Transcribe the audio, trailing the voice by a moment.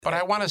But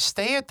I want to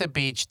stay at the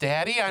beach,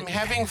 Daddy. I'm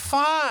having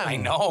fun. I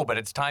know, but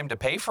it's time to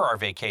pay for our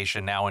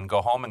vacation now and go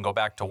home and go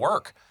back to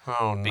work.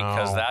 Oh, no.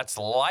 Because that's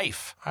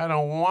life. I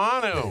don't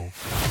want to.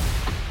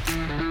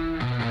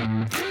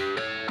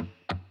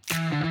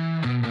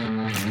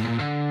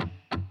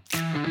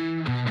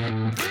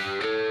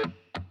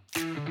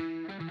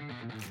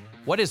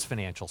 What is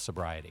financial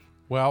sobriety?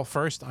 Well,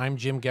 first, I'm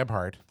Jim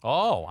Gebhardt.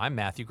 Oh, I'm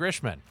Matthew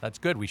Grishman. That's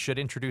good. We should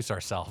introduce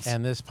ourselves.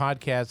 And this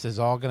podcast is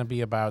all going to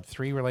be about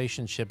three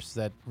relationships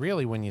that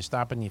really, when you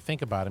stop and you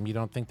think about them, you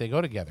don't think they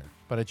go together.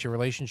 But it's your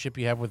relationship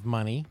you have with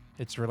money,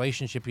 it's the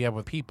relationship you have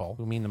with people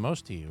who mean the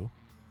most to you,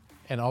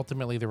 and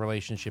ultimately the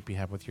relationship you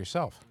have with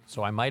yourself.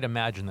 So I might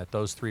imagine that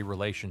those three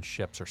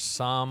relationships are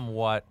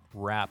somewhat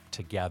wrapped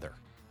together.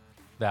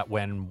 That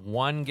when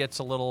one gets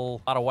a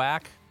little out of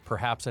whack,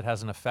 perhaps it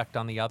has an effect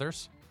on the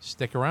others.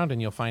 Stick around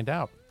and you'll find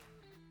out.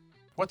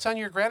 What's on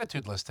your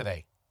gratitude list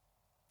today?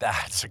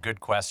 That's a good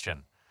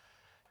question.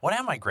 What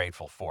am I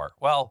grateful for?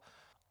 Well,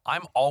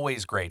 I'm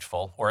always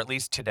grateful, or at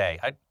least today.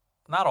 I'm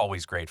not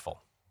always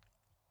grateful,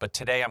 but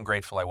today I'm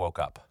grateful I woke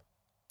up.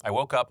 I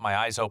woke up, my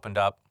eyes opened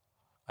up.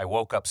 I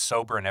woke up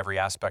sober in every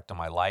aspect of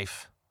my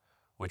life,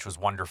 which was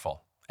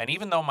wonderful. And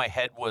even though my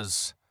head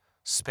was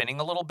spinning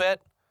a little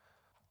bit,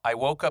 I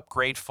woke up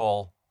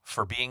grateful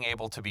for being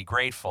able to be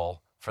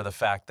grateful for the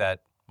fact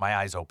that my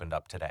eyes opened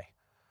up today.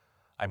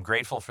 I'm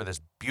grateful for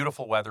this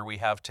beautiful weather we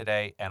have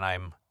today, and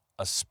I'm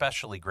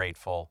especially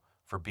grateful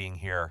for being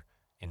here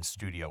in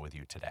studio with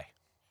you today.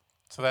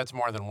 So that's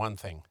more than one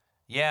thing.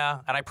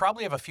 Yeah, and I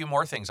probably have a few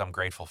more things I'm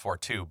grateful for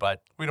too,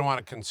 but... We don't want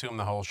to consume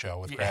the whole show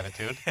with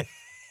gratitude.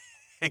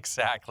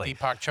 Exactly.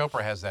 Deepak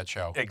Chopra has that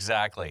show.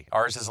 Exactly.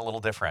 Ours is a little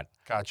different.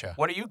 Gotcha.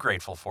 What are you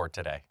grateful for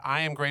today? I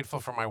am grateful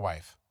for my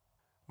wife.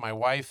 My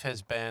wife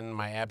has been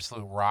my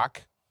absolute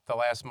rock the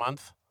last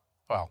month.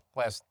 Well,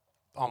 last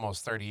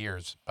almost 30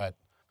 years, but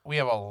we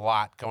have a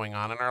lot going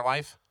on in our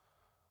life.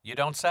 You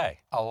don't say.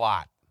 A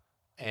lot.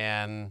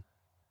 And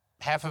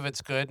half of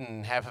it's good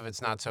and half of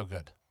it's not so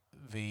good.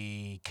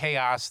 The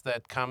chaos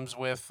that comes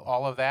with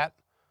all of that,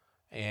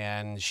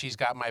 and she's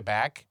got my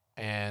back,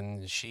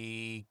 and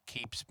she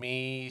keeps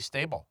me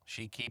stable.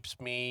 She keeps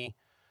me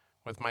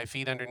with my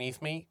feet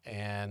underneath me,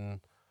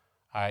 and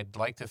I'd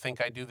like to think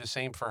I do the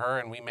same for her,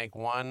 and we make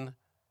one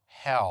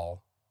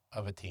hell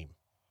of a team.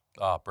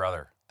 Oh,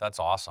 brother, that's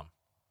awesome.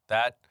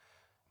 That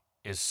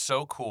is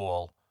so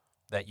cool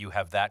that you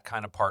have that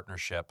kind of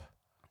partnership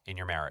in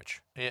your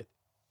marriage.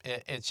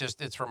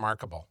 It's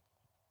remarkable.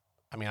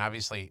 I mean,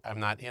 obviously, I'm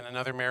not in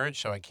another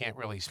marriage, so I can't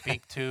really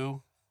speak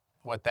to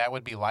what that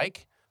would be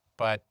like.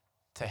 But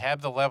to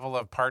have the level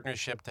of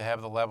partnership, to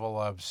have the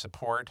level of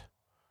support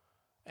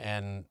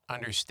and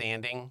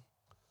understanding,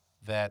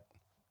 that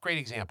great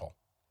example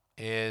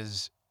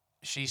is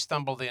she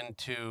stumbled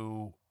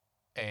into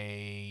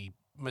a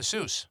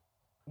masseuse.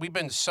 We've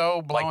been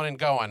so blowing and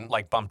going.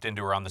 Like bumped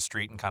into her on the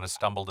street and kind of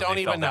stumbled and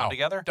they fell down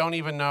together? Don't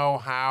even know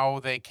how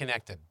they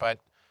connected. But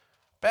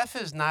Beth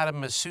is not a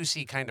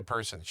masseuse kind of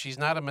person. She's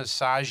not a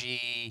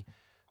massagey,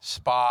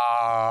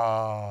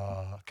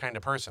 spa kind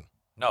of person.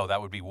 No,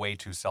 that would be way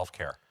too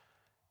self-care.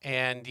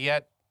 And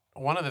yet,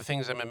 one of the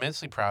things I'm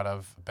immensely proud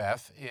of,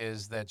 Beth,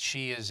 is that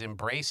she is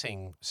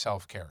embracing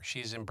self-care.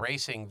 She's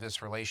embracing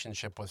this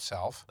relationship with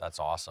self. That's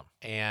awesome.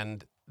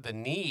 And the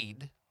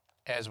need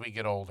as we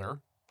get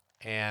older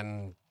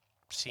and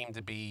seem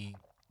to be,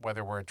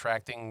 whether we're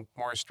attracting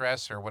more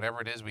stress or whatever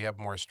it is, we have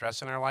more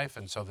stress in our life,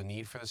 and so the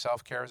need for the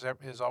self-care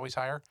is always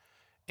higher,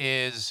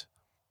 is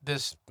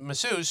this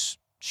masseuse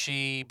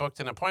she booked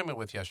an appointment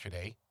with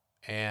yesterday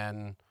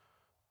and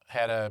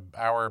had a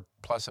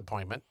hour-plus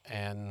appointment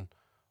and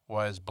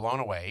was blown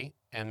away.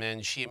 And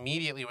then she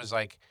immediately was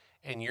like,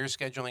 and you're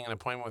scheduling an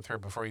appointment with her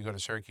before you go to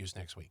Syracuse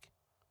next week.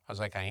 I was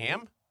like, I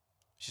am?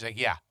 She's like,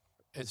 yeah,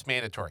 it's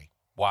mandatory.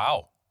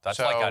 Wow. That's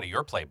So, like out of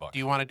your playbook. Do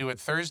you want to do it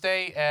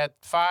Thursday at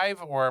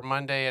 5 or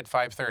Monday at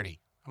 5:30?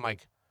 I'm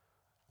like,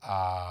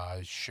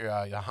 sure,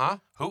 uh-huh.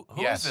 Who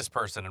Yes. is this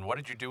person and what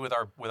did you do with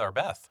our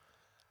Beth?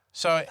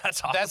 So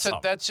That's awesome.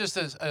 that's just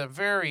a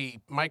very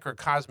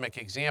microcosmic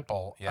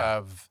example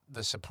of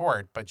the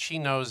support, but she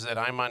knows that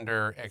I'm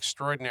under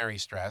extraordinary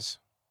stress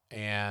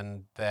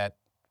and that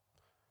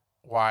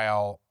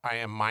while I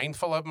am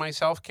mindful of my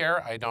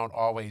self-care, I don't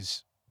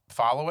always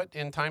follow it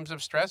in times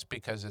of stress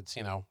because it's,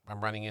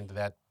 I'm running into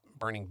that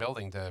burning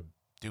building to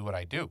do what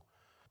I do.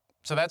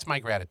 So that's my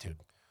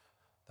gratitude.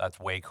 That's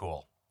way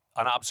cool.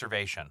 An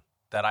observation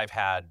that I've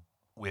had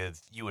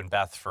with you and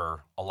Beth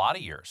for a lot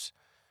of years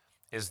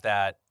is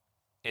that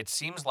it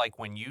seems like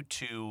when you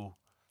two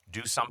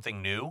do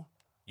something new,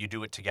 you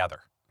do it together.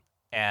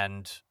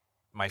 And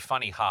my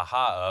funny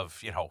ha-ha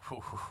of,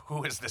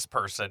 who is this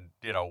person,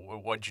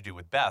 what'd you do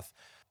with Beth,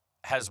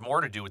 has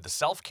more to do with the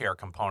self-care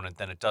component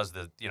than it does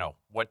the,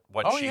 what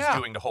she's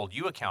doing to hold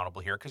you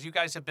accountable here, because you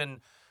guys have been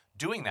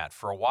doing that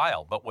for a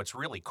while. But what's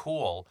really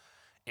cool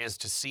is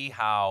to see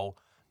how,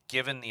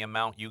 given the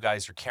amount you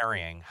guys are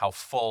carrying, how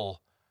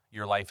full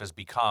your life has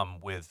become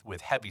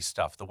with heavy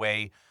stuff, the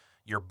way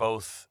you're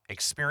both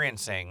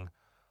experiencing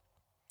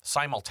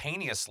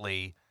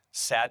simultaneously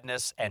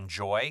sadness and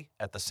joy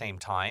at the same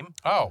time.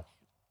 Oh,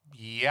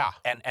 yeah.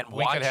 And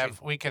We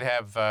watching, could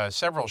have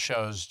several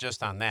shows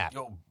just on that.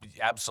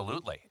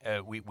 absolutely.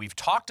 We've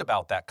talked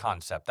about that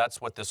concept.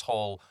 That's what this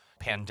whole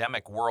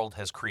pandemic world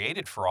has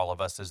created for all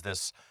of us, is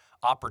this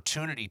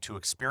opportunity to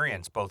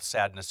experience both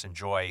sadness and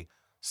joy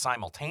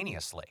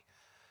simultaneously.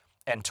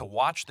 And to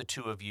watch the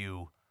two of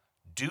you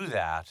do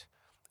that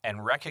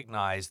and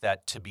recognize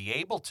that to be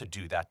able to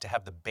do that, to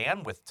have the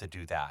bandwidth to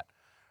do that,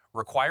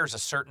 requires a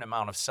certain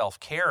amount of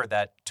self-care,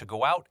 that to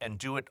go out and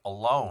do it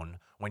alone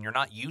when you're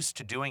not used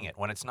to doing it,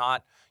 when it's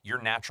not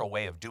your natural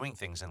way of doing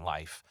things in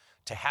life,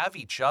 to have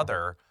each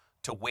other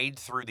to wade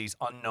through these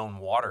unknown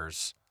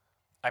waters.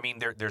 I mean,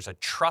 there's a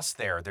trust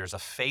there. There's a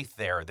faith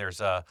there.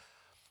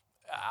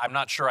 I'm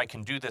not sure I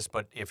can do this,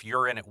 but if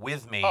you're in it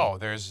with me. Oh,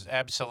 there's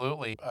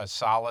absolutely a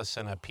solace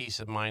and a peace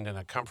of mind and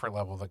a comfort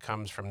level that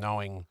comes from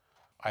knowing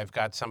I've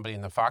got somebody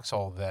in the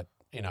foxhole that,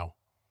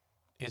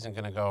 isn't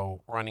going to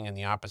go running in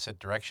the opposite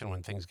direction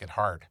when things get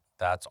hard.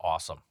 That's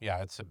awesome.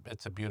 Yeah,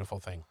 it's a beautiful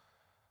thing.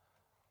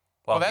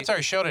 Well, that's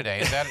our show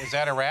today. Is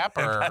that a wrap,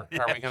 or are we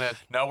going to?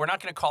 No, we're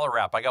not going to call a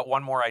wrap. I got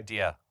one more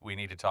idea we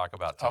need to talk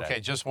about today. Okay,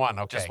 just one.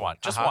 Okay,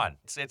 just one.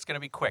 It's going to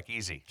be quick,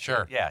 easy.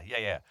 Sure.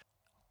 Yeah.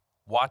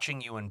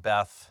 Watching you and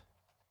Beth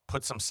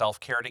put some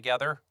self-care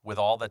together with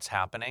all that's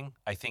happening,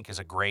 I think, is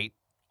a great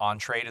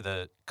entree to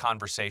the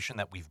conversation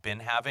that we've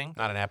been having.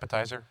 Not an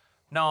appetizer?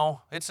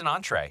 No, it's an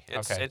entree.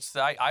 Okay.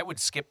 I would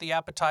skip the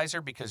appetizer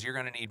because you're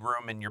going to need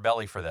room in your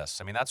belly for this.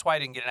 I mean, that's why I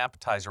didn't get an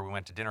appetizer when we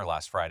went to dinner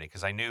last Friday,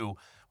 because I knew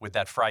with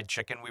that fried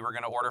chicken we were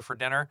going to order for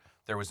dinner,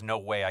 there was no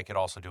way I could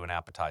also do an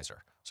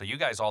appetizer. So you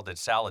guys all did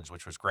salads,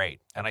 which was great.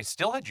 And I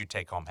still had you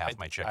take home half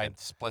my chicken. I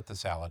split the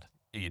salad.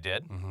 You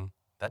did? Mm-hmm.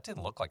 That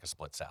didn't look like a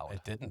split salad.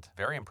 It didn't.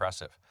 Very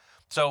impressive.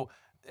 So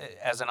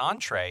as an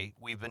entree,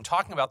 we've been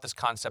talking about this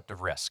concept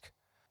of risk.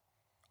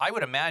 I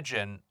would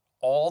imagine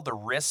all the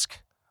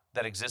risk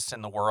that exists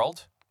in the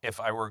world, if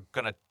I were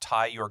going to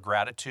tie your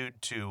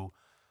gratitude to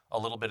a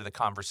little bit of the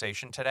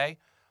conversation today,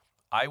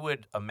 I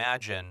would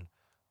imagine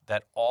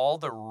that all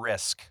the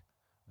risk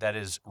that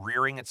is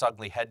rearing its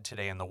ugly head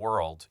today in the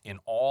world, in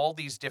all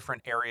these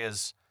different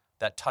areas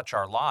that touch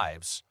our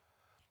lives,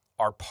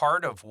 are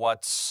part of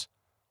what's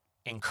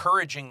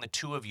encouraging the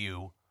two of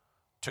you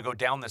to go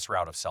down this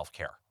route of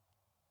self-care.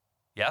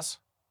 Yes?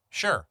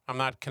 Sure. I'm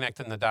not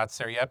connecting the dots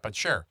there yet, but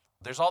sure.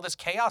 There's all this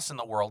chaos in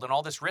the world and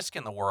all this risk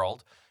in the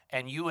world,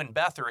 and you and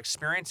Beth are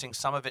experiencing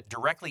some of it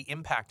directly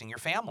impacting your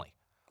family.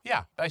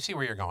 Yeah, I see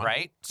where you're going.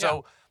 Right? Yeah.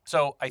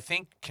 So I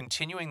think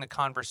continuing the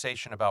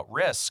conversation about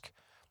risk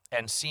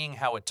and seeing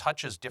how it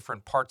touches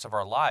different parts of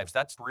our lives,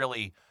 that's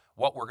really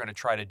what we're going to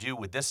try to do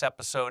with this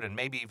episode and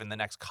maybe even the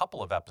next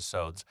couple of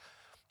episodes.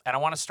 And I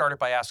want to start it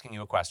by asking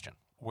you a question.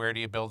 Where do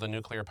you build a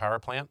nuclear power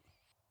plant?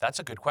 That's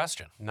a good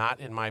question. Not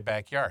in my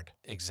backyard.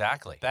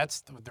 Exactly.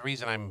 That's the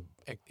reason I'm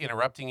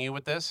interrupting you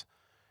with this,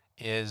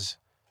 is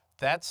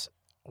that's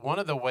one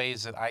of the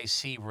ways that I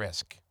see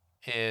risk,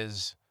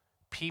 is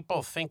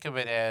people think of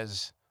it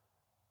as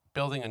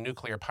building a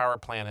nuclear power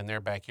plant in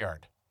their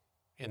backyard,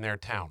 in their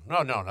town.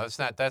 No, that's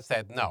not.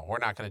 No,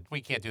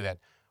 we can't do that.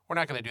 We're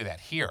not going to do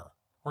that here.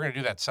 We're going to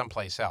do that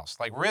someplace else.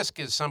 Like, risk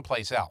is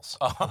someplace else.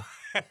 Oh,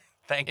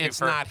 thank you. It's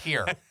not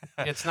here.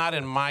 It's not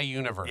in my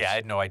universe. Yeah, I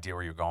had no idea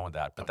where you were going with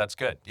that, but that's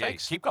good. Yeah,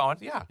 Thanks. keep going.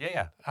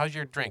 Yeah. How's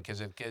your drink?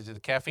 Is it the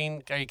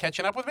caffeine? Are you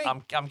catching up with me?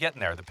 I'm getting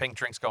there. The pink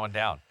drink's going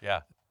down.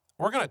 Yeah.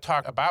 We're going to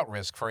talk about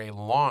risk for a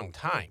long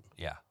time.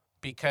 Yeah.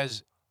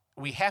 Because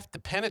we have to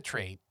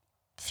penetrate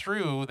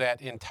through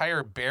that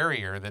entire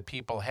barrier that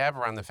people have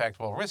around the fact,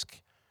 well, risk,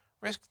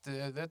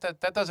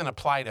 that doesn't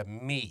apply to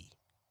me.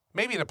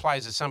 Maybe it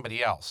applies to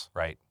somebody else.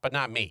 Right. But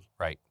not me.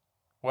 Right.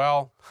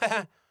 Well,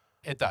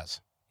 it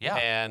does. Yeah.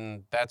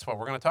 And that's what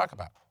we're going to talk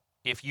about.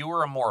 If you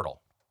were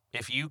immortal,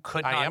 if you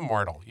could not... I am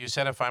mortal. You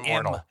said if I'm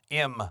mortal.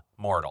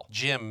 Immortal.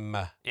 Jim.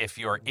 If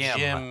you're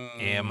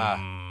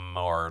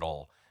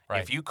immortal.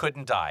 Right. If you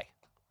couldn't die,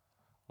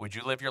 would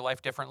you live your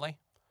life differently?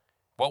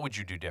 What would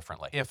you do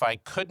differently? If I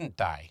couldn't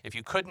die. If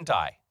you couldn't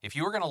die, if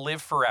you were going to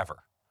live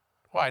forever.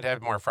 Well, I'd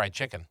have more fried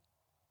chicken.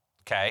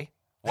 Okay.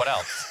 What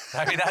else?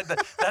 I mean,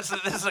 this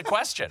is a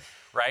question,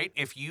 right?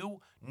 If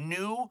you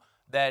knew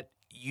that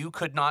you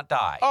could not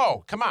die.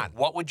 Oh, come on.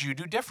 What would you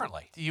do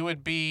differently? You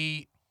would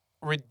be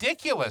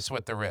ridiculous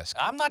with the risk.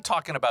 I'm not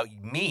talking about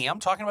me. I'm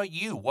talking about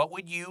you. What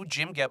would you,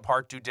 Jim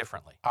Gebhardt, do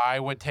differently? I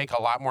would take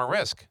a lot more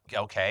risk.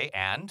 Okay,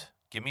 and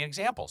give me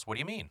examples. What do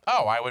you mean?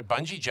 Oh, I would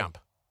bungee jump.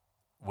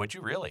 Would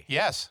you really?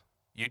 Yes.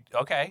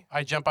 Okay.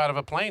 I'd jump out of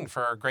a plane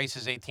for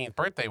Grace's 18th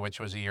birthday, which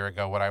was a year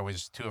ago, what I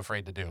was too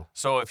afraid to do.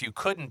 So if you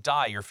couldn't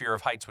die, your fear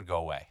of heights would go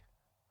away.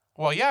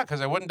 Well, yeah,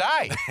 because I wouldn't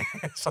die.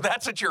 So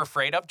that's what you're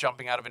afraid of,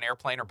 jumping out of an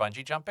airplane or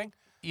bungee jumping?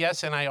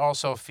 Yes, and I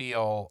also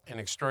feel an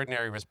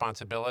extraordinary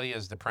responsibility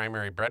as the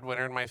primary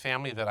breadwinner in my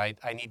family that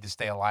I need to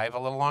stay alive a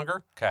little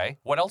longer. Okay.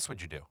 What else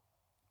would you do?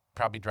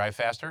 Probably drive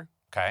faster.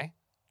 Okay.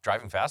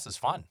 Driving fast is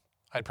fun.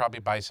 I'd probably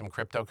buy some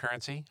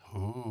cryptocurrency.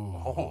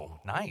 Ooh. Oh,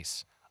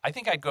 nice. I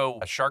think I'd go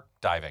shark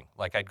diving.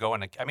 Like I'd go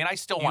in. I mean, I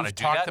still want to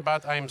do talked that.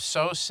 about. I'm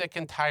so sick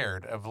and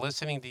tired of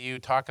listening to you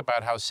talk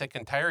about how sick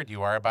and tired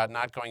you are about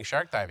not going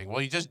shark diving.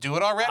 Will you just do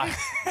it already?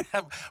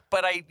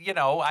 But Can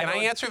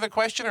I answer the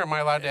question, or am I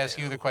allowed to ask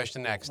you the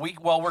question next? We're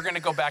going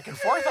to go back and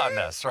forth on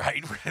this,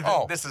 right?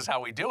 Oh. This is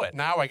how we do it.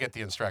 Now I get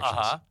the instructions.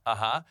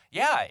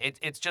 Yeah,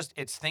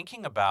 it's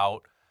thinking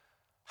about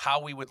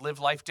how we would live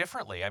life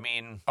differently. I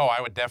mean, Oh,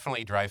 I would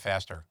definitely drive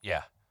faster.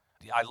 yeah.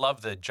 I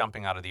love the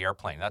jumping out of the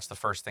airplane. That's the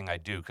first thing I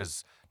do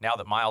because now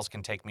that Miles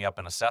can take me up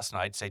in a Cessna,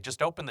 I'd say,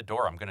 just open the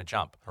door. I'm going to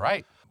jump.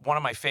 Right. One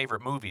of my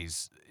favorite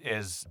movies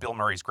is Bill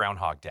Murray's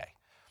Groundhog Day.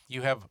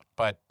 You have,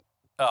 but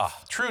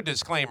true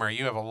disclaimer,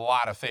 you have a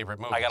lot of favorite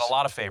movies. I got a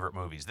lot of favorite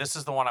movies. This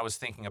is the one I was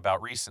thinking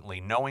about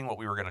recently, knowing what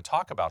we were going to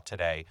talk about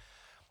today,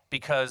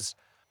 because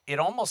it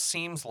almost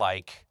seems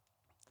like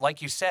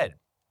you said,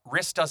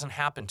 risk doesn't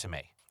happen to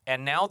me.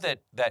 And now that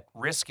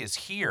risk is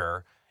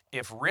here,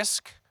 if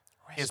risk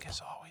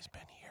has always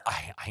been here.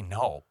 I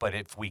know, but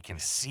if we can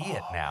see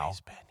it now.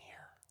 Always been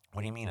here.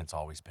 What do you mean it's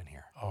always been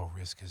here? Oh,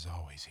 risk is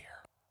always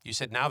here. You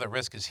said now that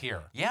risk is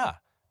here. Yeah.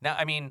 Now,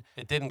 I mean,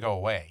 It didn't go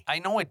away. I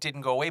know it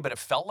didn't go away, but it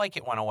felt like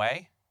it went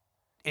away.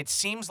 It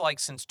seems like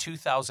since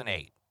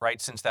 2008,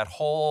 right? Since that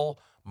whole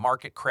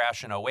market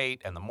crash in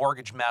 08 and the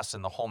mortgage mess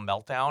and the whole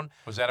meltdown.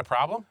 Was that a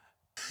problem?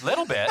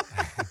 Little bit.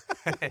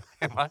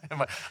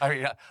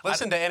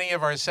 Listen to any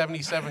of our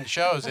 77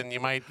 shows, and you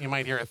might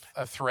hear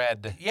a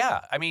thread.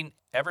 Yeah, I mean,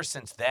 ever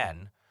since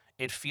then,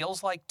 it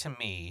feels like to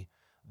me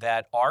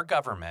that our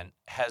government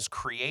has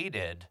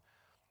created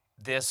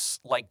this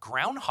like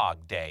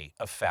Groundhog Day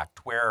effect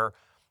where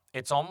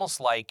it's almost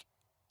like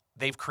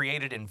they've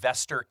created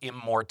investor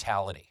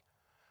immortality,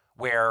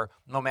 where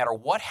no matter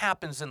what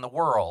happens in the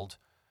world,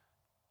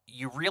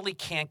 you really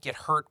can't get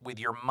hurt with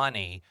your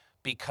money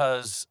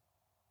because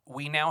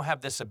we now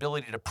have this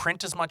ability to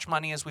print as much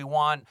money as we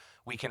want.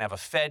 We can have a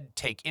Fed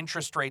take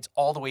interest rates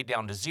all the way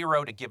down to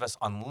zero to give us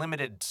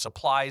unlimited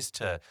supplies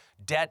to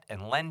debt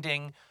and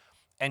lending.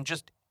 And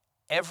just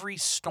every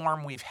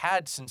storm we've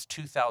had since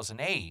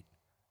 2008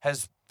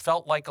 has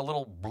felt like a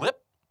little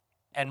blip.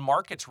 And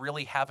markets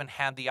really haven't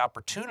had the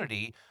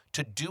opportunity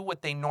to do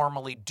what they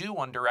normally do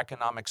under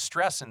economic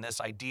stress in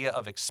this idea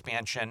of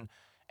expansion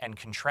and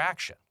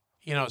contraction.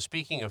 You know,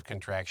 speaking of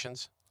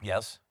contractions,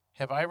 Yes?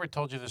 have I ever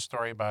told you the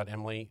story about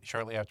Emily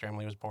shortly after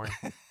Emily was born?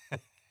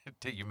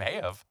 You may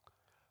have.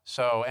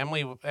 So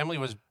Emily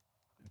was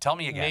Tell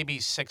me again. maybe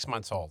 6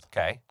 months old,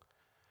 Okay.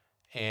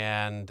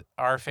 and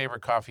our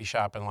favorite coffee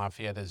shop in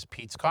Lafayette is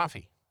Pete's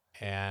Coffee.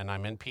 And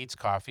I'm in Pete's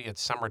Coffee.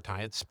 It's summertime.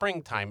 It's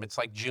springtime. It's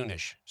like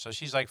June-ish. So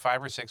she's like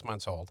 5 or 6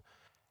 months old.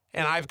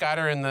 And I've got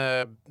her in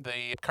the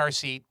car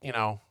seat,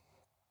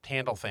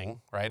 handle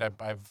thing, right?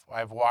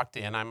 I've walked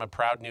in. I'm a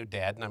proud new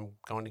dad, and I'm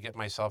going to get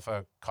myself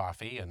a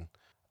coffee. And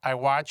I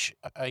watch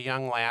a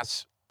young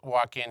lass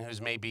walk in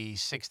who's maybe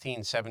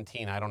 16,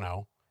 17, I don't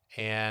know.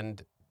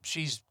 And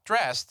she's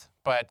dressed,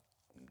 but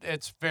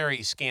it's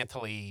very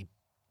scantily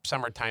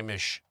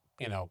summertime-ish,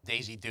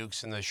 Daisy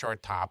Dukes and the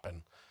short top.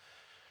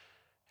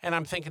 And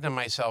I'm thinking to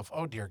myself,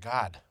 oh, dear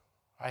God,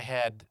 I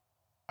had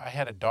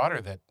a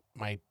daughter that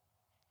might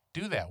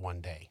do that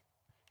one day.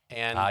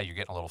 And You're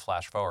getting a little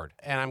flash forward.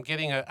 and I'm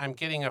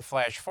getting a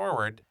flash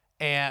forward,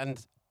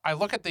 and I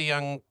look at the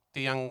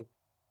young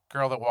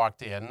girl that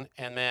walked in,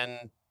 and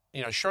then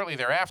shortly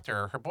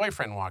thereafter her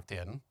boyfriend walked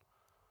in,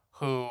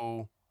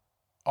 who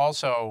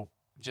also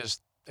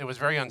it was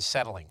very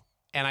unsettling.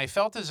 And I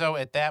felt as though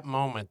at that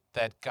moment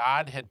that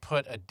God had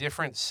put a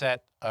different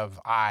set of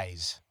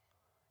eyes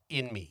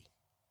in me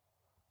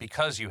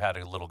Because you had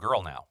a little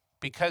girl now.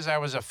 because I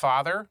was a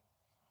father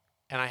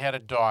and I had a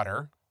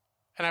daughter,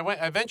 and I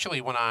eventually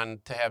went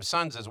on to have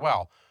sons as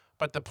well.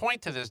 But the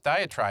point to this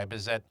diatribe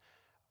is that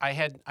I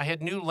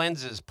had new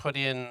lenses put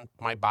in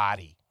my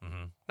body,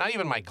 not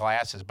even my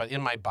glasses, but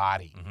in my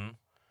body.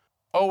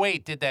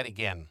 08 did that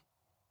again.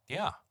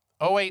 Yeah.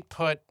 08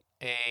 put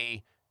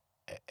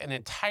an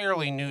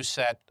entirely new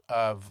set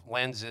of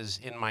lenses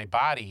in my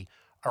body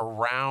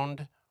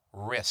around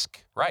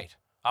risk, Right.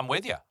 I'm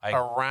with you.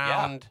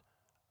 around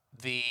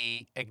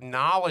the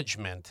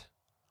acknowledgement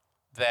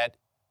that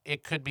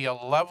it could be a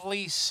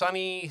lovely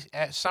sunny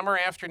summer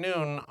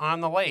afternoon on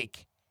the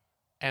lake,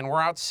 and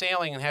we're out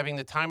sailing and having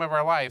the time of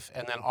our life,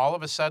 and then all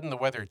of a sudden the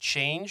weather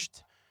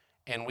changed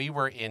and we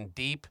were in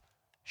deep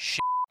shit.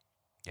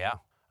 Yeah.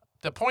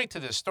 The point to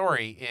this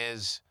story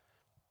is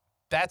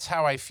that's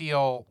how I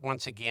feel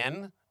once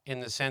again, in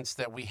the sense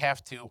that we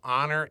have to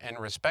honor and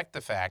respect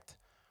the fact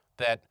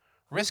that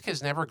risk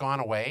has never gone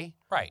away,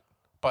 Right.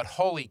 but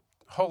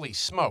holy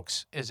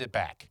smokes, is it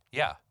back?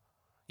 Yeah.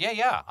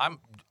 Yeah.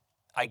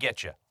 I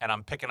get you. And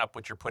I'm picking up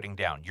what you're putting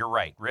down. You're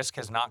right. Risk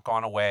has not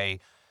gone away.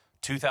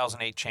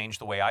 2008 changed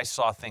the way I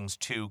saw things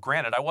too.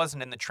 Granted, I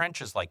wasn't in the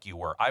trenches like you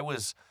were. I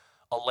was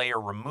a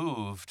layer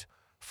removed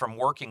from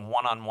working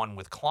one-on-one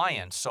with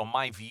clients. So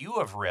my view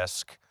of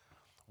risk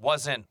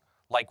wasn't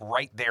like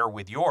right there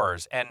with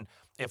yours. And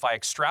if I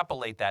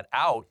extrapolate that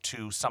out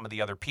to some of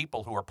the other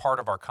people who are part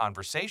of our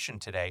conversation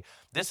today,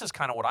 this is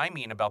kind of what I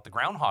mean about the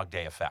Groundhog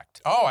Day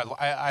effect. Oh,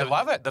 I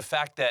love it. The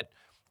fact that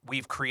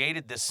we've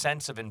created this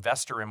sense of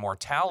investor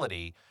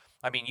immortality.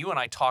 I mean, you and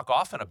I talk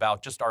often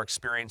about just our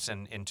experience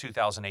in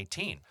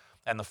 2018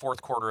 and the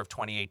fourth quarter of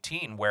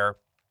 2018, where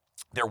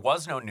there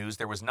was no news,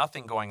 there was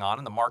nothing going on,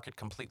 and the market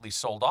completely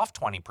sold off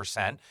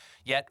 20%.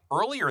 Yet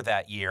earlier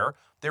that year,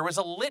 there was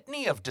a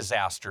litany of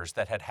disasters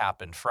that had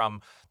happened,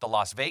 from the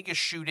Las Vegas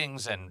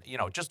shootings and,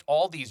 just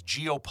all these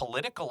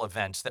geopolitical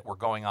events that were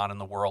going on in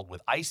the world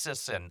with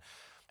ISIS and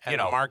the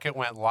market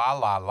went la,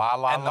 la, la,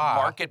 la, and the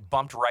market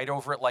bumped right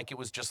over it like it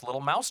was just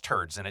little mouse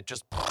turds, and it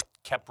just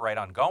kept right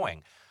on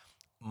going.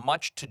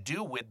 Much to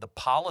do with the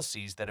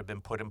policies that have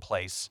been put in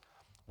place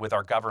with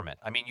our government.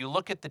 I mean, you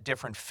look at the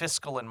different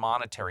fiscal and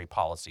monetary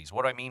policies.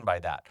 What do I mean by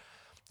that?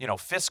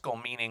 Fiscal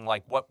meaning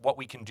like what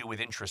we can do with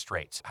interest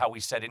rates, how we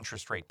set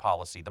interest rate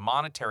policy. The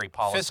monetary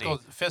policy.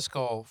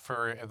 Fiscal,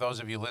 for those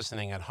of you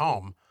listening at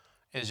home,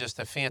 is just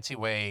a fancy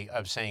way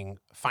of saying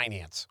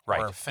finance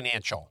or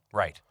financial.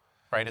 Right.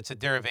 Right. It's a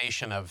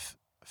derivation of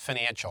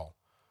financial.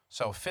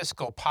 So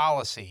fiscal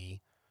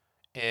policy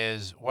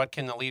is what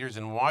can the leaders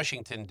in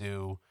Washington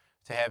do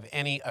to have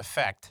any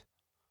effect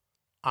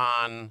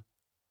on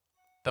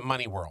the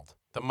money world,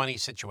 the money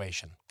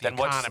situation, the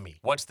economy.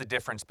 What's the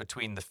difference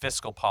between the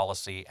fiscal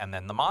policy and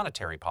then the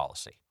monetary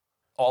policy?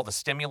 All the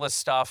stimulus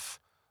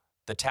stuff,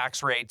 the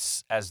tax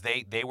rates as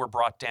they were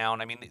brought down.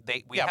 I mean,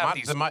 we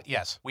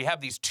have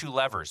these two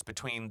levers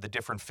between the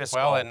different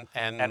fiscal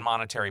and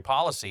monetary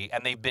policy,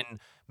 and they've been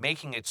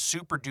making it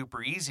super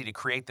duper easy to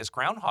create this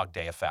Groundhog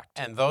Day effect.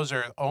 And those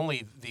are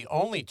the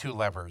only two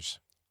levers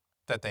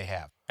that they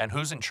have. And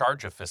who's in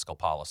charge of fiscal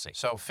policy?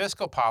 So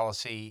fiscal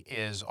policy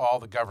is all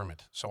the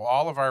government. So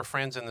all of our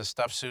friends in the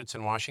stuffed suits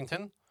in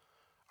Washington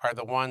are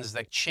the ones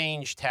that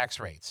change tax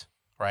rates,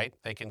 right?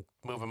 They can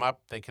move them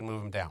up, they can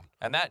move them down.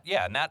 And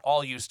that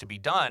all used to be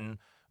done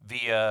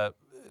via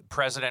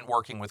president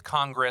working with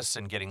Congress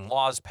and getting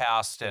laws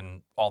passed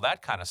and all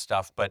that kind of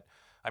stuff. But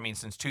I mean,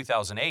 since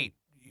 2008,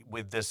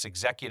 with this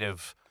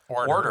executive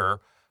order,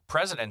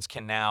 presidents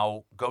can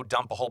now go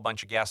dump a whole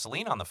bunch of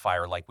gasoline on the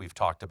fire like we've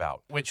talked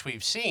about. Which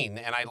we've seen,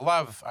 and I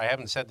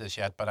haven't said this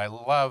yet, but I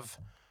love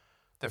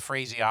the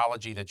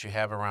phraseology that you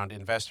have around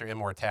investor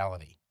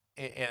immortality.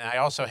 And I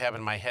also have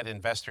in my head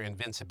investor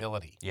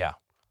invincibility. Yeah.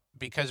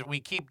 Because we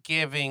keep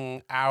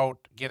giving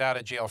out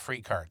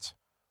get-out-of-jail-free cards.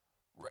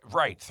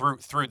 Right,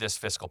 through this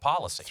fiscal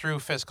policy. Through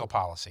fiscal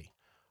policy.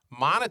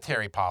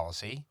 Monetary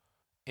policy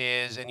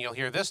is, and you'll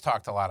hear this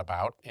talked a lot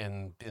about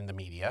in the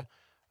media,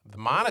 the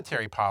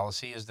monetary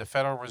policy is the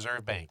Federal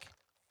Reserve Bank.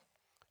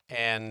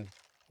 And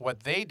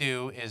what they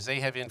do is they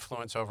have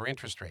influence over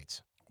interest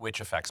rates. Which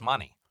affects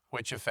money.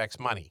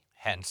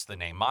 Hence the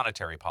name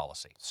monetary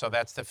policy. So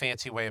that's the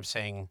fancy way of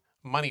saying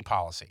money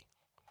policy.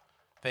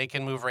 They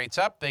can move rates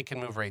up, they can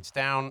move rates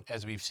down.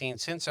 As we've seen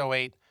since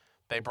 2008,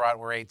 they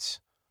brought rates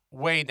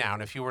way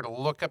down. If you were to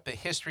look up the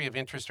history of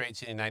interest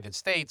rates in the United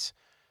States,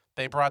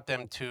 they brought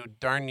them to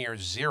darn near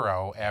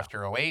zero after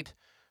 2008.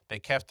 They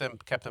kept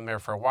them there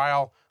for a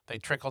while. They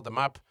trickled them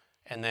up,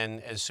 and then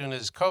as soon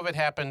as COVID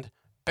happened,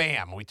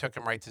 bam, we took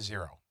them right to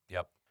zero.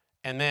 Yep.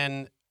 And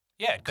then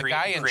the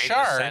guy in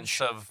charge, a sense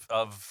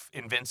of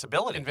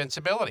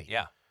invincibility.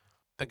 Yeah.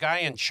 The guy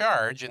in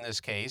charge, in this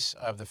case,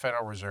 of the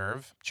Federal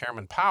Reserve,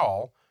 Chairman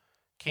Powell,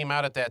 came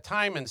out at that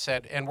time and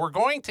said, and we're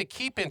going to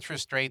keep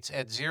interest rates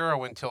at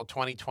zero until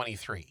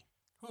 2023.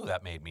 Ooh,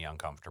 that made me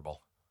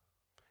uncomfortable.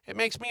 It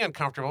makes me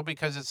uncomfortable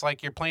because it's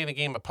like you're playing a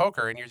game of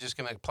poker and you're just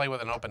going to play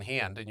with an open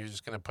hand and you're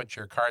just going to put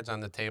your cards on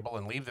the table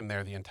and leave them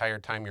there the entire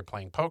time you're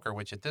playing poker,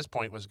 which at this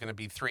point was going to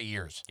be 3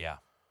 years. Yeah.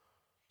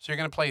 So you're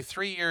going to play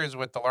 3 years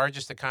with the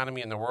largest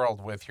economy in the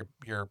world with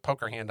your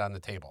poker hand on the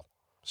table.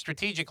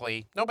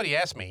 Strategically, nobody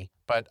asked me,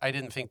 but I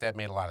didn't think that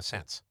made a lot of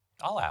sense.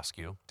 I'll ask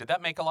you. Did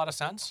that make a lot of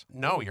sense?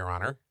 No, Your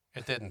Honor,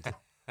 it didn't.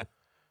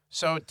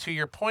 So to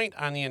your point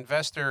on the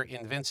investor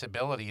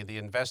invincibility, the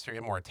investor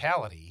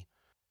immortality,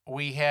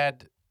 we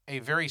had a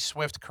very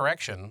swift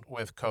correction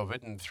with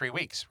COVID in 3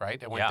 weeks,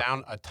 right? It went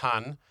down a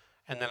ton,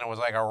 and then it was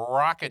like a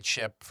rocket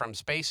ship from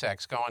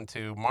SpaceX going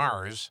to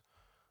Mars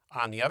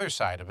on the other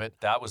side of it.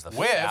 That was the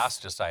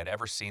fastest I'd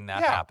ever seen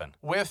that happen.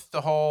 With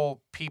the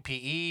whole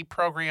PPE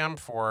program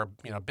for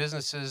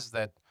businesses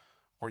that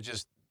were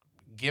just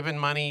given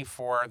money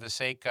for the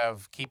sake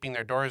of keeping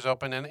their doors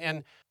open.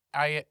 And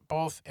I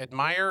both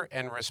admire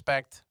and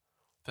respect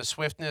the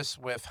swiftness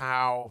with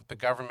how the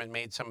government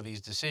made some of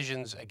these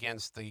decisions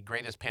against the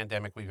greatest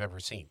pandemic we've ever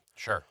seen.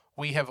 Sure.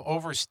 We have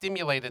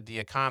overstimulated the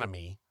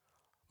economy,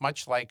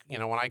 much like,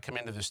 when I come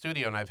into the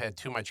studio and I've had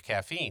too much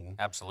caffeine.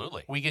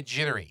 Absolutely. We get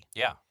jittery.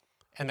 Yeah.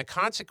 And the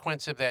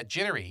consequence of that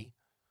jittery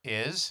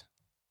is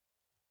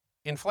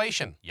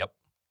inflation. Yep.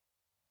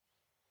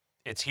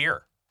 It's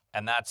here.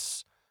 And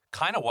that's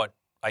kind of what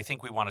I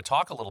think we want to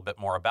talk a little bit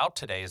more about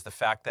today, is the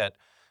fact that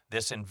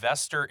this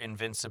investor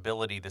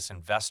invincibility, this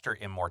investor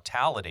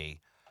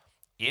immortality,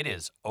 it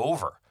is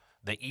over.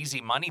 The easy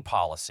money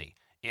policy,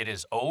 it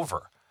is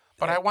over.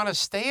 But I want to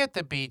stay at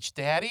the beach,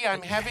 Daddy.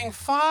 I'm having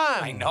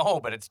fun. I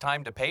know, but it's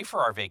time to pay for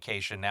our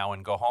vacation now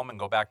and go home and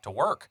go back to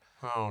work.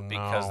 Oh, no.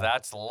 Because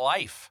that's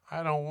life.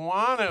 I don't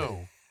want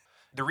to.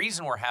 The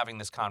reason we're having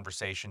this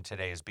conversation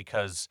today is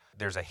because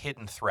there's a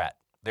hidden threat.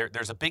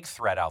 There's a big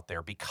threat out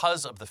there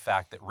because of the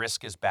fact that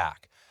risk is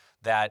back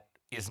that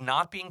is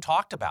not being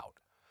talked about.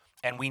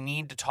 And we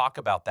need to talk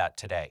about that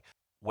today.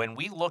 When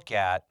we look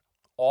at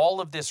all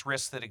of this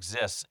risk that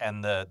exists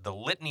and the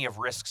litany of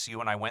risks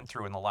you and I went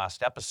through in the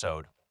last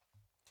episode,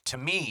 to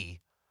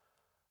me,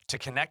 to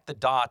connect the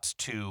dots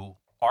to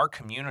our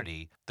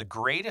community, the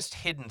greatest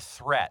hidden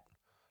threat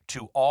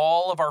to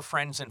all of our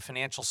friends in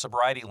financial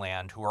sobriety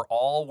land who are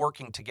all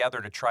working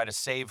together to try to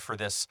save for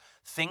this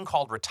thing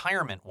called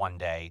retirement one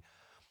day,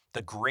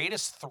 the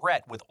greatest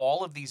threat with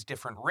all of these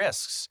different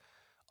risks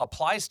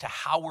applies to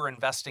how we're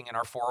investing in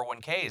our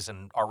 401ks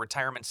and our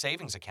retirement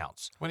savings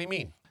accounts. What do you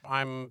mean?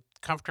 I'm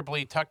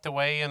comfortably tucked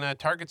away in a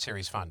Target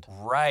Series fund.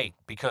 Right,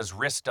 because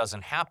risk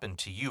doesn't happen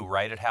to you,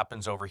 right? It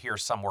happens over here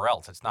somewhere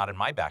else. It's not in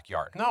my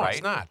backyard. No, right?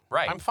 it's not.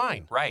 Right. I'm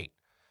fine. Right.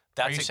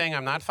 Are you saying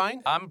I'm not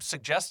fine? I'm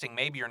suggesting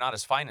maybe you're not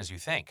as fine as you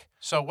think.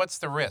 So what's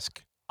the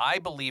risk? I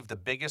believe the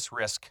biggest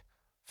risk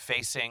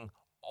facing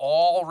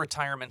all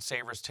retirement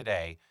savers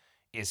today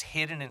is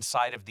hidden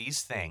inside of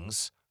these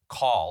things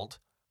called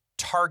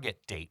target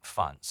date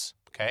funds,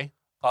 Okay.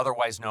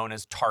 otherwise known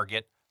as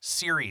target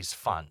series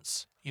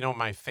funds. You know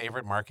my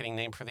favorite marketing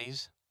name for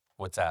these?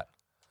 What's that?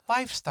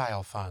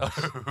 Lifestyle funds.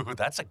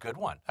 That's a good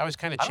one. I was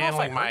kind of I don't know if I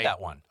channeling heard my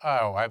that one.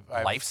 Oh, I've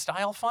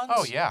Lifestyle funds?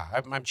 Oh yeah,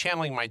 I'm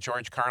channeling my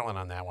George Carlin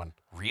on that one.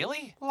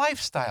 Really?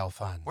 Lifestyle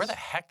funds. Where the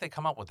heck they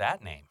come up with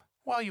that name?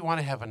 Well, you want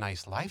to have a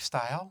nice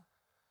lifestyle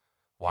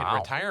in Wow.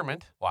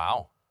 retirement.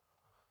 Wow.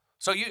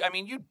 So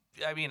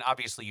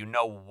obviously you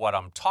know what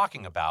I'm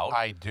talking about.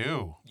 I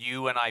do.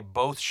 You and I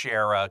both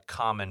share a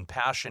common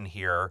passion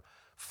here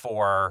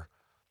for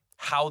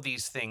how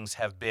these things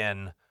have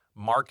been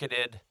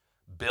marketed,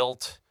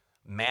 built,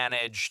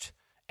 managed,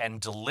 and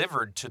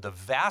delivered to the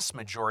vast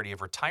majority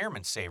of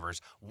retirement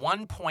savers.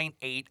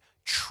 $1.8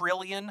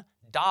 trillion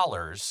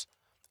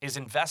is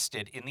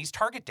invested in these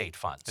target date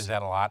funds. Is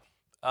that a lot?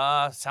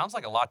 Sounds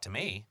like a lot to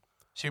me.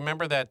 So you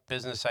remember that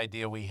business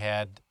idea we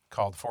had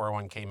called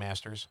 401k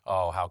Masters?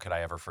 Oh, how could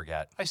I ever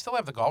forget? I still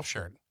have the golf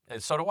shirt.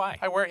 So do I.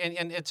 I wear it,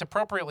 and it's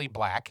appropriately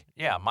black.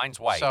 Yeah, mine's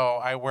white. So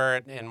I wear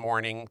it in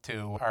mourning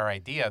to our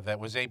idea that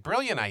was a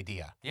brilliant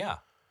idea. Yeah.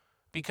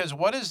 Because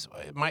what is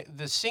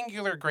the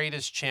singular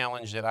greatest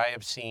challenge that I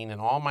have seen in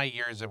all my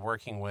years of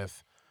working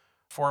with,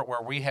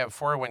 where we have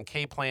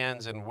 401k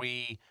plans and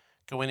we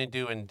go in and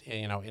do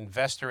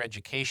investor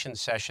education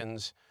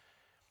sessions,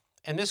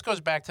 and this goes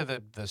back to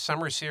the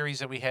summer series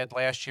that we had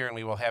last year and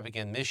we will have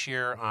again this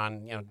year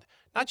on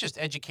not just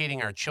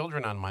educating our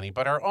children on money,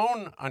 but our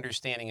own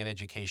understanding and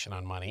education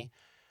on money.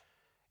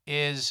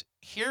 Is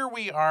here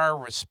we are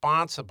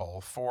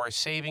responsible for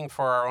saving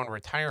for our own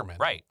retirement.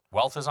 Right.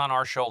 Wealth is on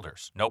our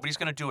shoulders. Nobody's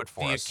going to do it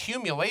for The us.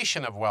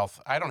 accumulation of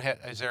wealth. I don't have.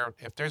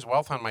 If there's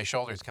wealth on my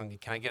shoulders, can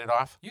I get it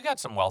off? You got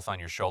some wealth on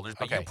your shoulders,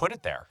 but you Okay. put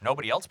it there.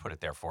 Nobody else put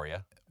it there for you.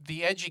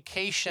 The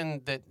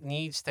education that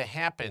needs to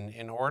happen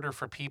in order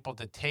for people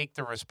to take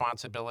the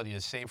responsibility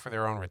to save for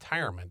their own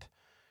retirement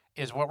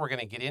is what we're going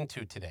to get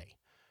into today.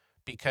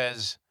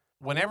 Because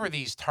whenever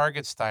these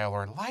target style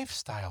or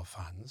lifestyle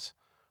funds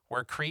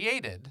were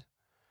created,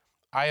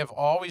 I have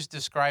always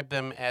described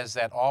them as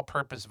that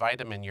all-purpose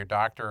vitamin your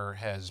doctor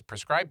has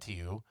prescribed to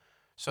you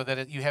so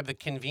that you have the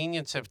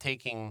convenience of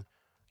taking,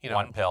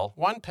 One pill,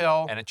 one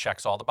pill, and it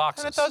checks all the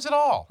boxes. and it does it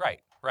all.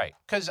 Right, right.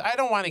 Because I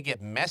don't want to get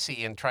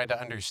messy and try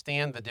to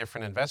understand the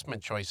different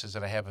investment choices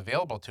that I have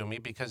available to me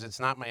because it's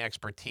not my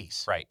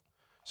expertise. Right.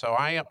 So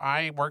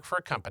I work for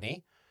a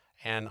company,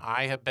 and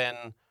I have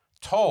been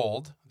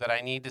told that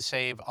I need to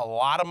save a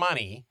lot of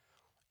money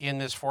in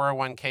this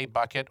 401k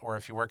bucket, or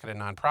if you work at a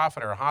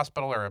nonprofit or a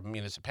hospital or a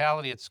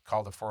municipality, it's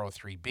called a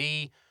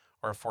 403B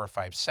or a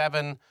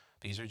 457.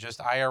 These are just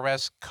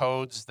IRS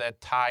codes that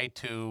tie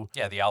to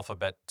Yeah, the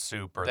alphabet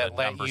soup or the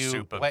number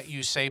soup of let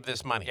you save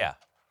this money. Yeah.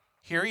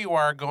 Here you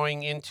are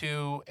going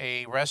into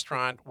a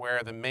restaurant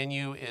where the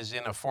menu is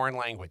in a foreign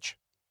language,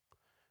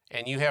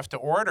 and you have to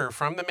order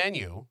from the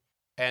menu,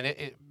 and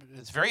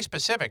it's very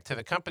specific to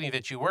the company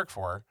that you work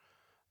for.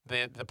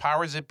 The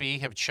powers that be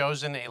have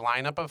chosen a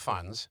lineup of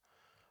funds,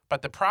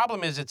 but the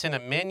problem is it's in a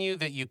menu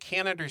that you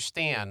can't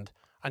understand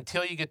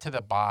until you get to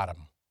the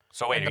bottom.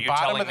 So wait, And are the you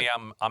bottom telling of me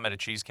I'm at a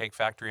cheesecake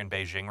factory in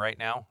Beijing right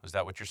now? Is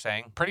that what you're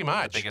saying? Pretty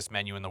much. The biggest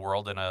menu in the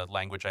world in a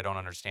language I don't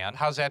understand?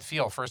 How's that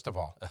feel, first of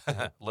all?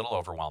 A little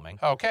overwhelming.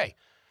 Okay.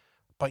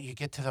 But you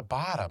get to the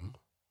bottom,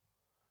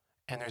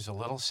 and there's a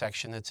little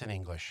section that's in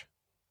English.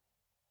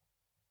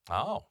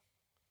 Oh.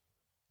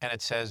 And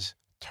it says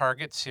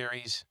Target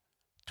Series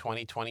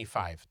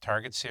 2025,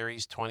 Target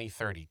Series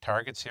 2030,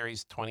 Target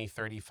Series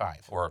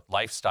 2035. Or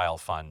Lifestyle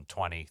Fund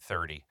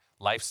 2030.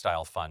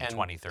 Lifestyle Fund And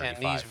 2035.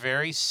 these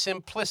very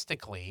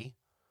simplistically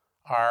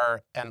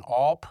are an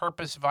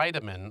all-purpose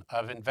vitamin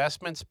of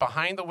investments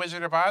behind the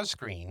Wizard of Oz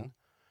screen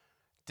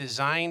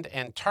designed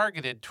and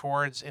targeted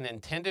towards an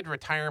intended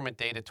retirement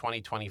date of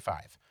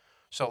 2025.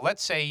 So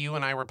let's say you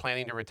and I were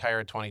planning to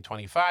retire in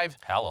 2025,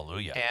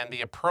 Hallelujah. and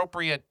the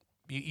appropriate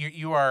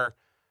you are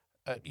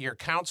you're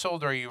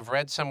counseled or you've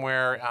read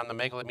somewhere on the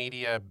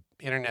Megalomedia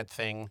internet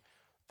thing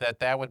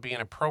that would be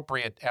an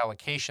appropriate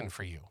allocation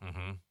for you.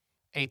 Mm-hmm.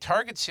 A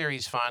target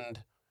series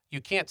fund,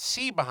 you can't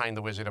see behind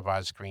the Wizard of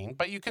Oz screen,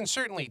 but you can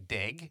certainly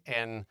dig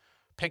and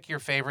pick your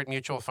favorite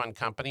mutual fund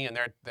company and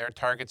their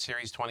target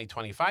series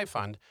 2025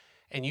 fund,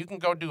 and you can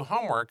go do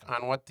homework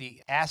on what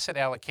the asset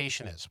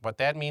allocation is. What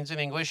that means in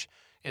English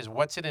is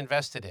what's it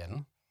invested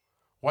in,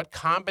 what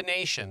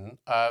combination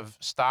of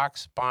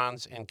stocks,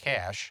 bonds, and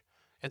cash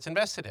it's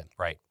invested in,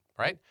 Right.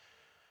 right?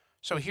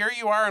 So here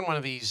you are in one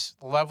of these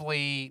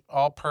lovely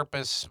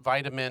all-purpose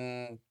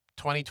vitamin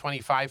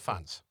 2025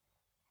 funds.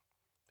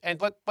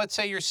 And let's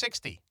say you're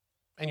 60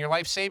 and your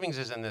life savings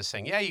is in this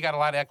thing. Yeah, you got a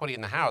lot of equity in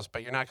the house,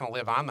 but you're not going to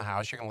live on the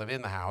house. You're going to live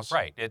in the house.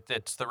 Right.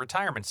 It's the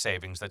retirement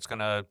savings that's going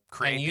to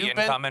create And the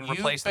income and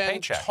replace the you've been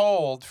paycheck.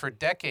 told for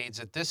decades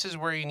that this is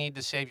where you need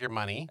to save your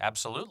money.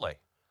 Absolutely.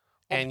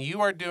 And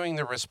you are doing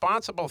the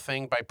responsible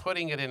thing by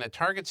putting it in a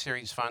target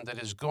series fund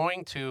that is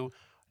going to,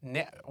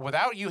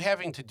 without you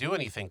having to do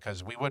anything,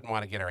 because we wouldn't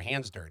want to get our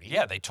hands dirty.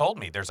 Yeah, they told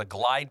me there's a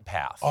glide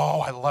path. Oh,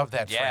 I love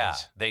that yeah,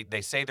 phrase.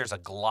 they say there's a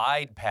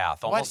glide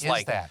path, What almost is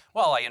like that?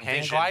 Well, I Hang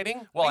envision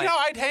gliding? Well,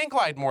 I'd hang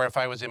glide more if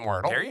I was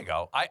immortal. there you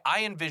go.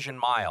 I envision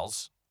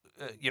Miles,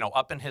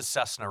 up in his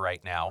Cessna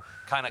right now,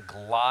 kind of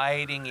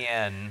gliding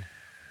in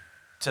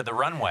to the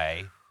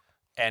runway,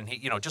 and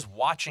he, just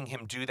watching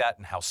him do that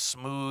and how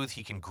smooth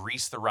he can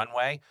grease the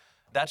runway.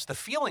 That's the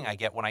feeling I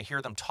get when I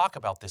hear them talk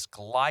about this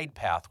glide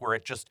path, where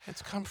it just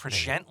It's comforting.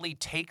 gently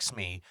takes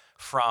me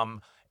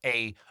from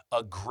a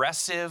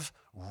aggressive,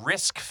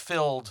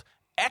 risk-filled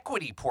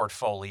equity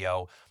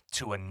portfolio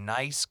to a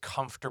nice,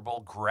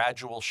 comfortable,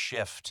 gradual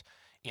shift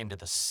into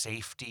the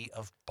safety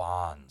of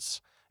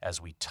bonds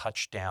as we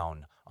touch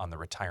down on the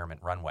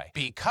retirement runway.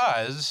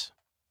 Because,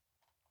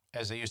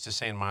 as they used to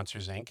say in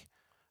Monsters, Inc.,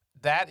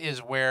 that is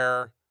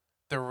where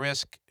the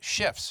risk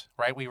shifts,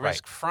 right? We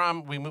risk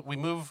from, we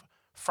move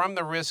from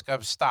the risk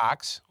of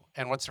stocks,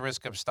 and what's the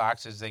risk of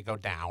stocks is they go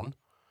down,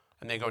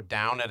 and they go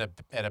down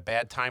at a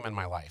bad time in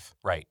my life,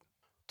 Right.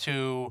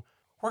 to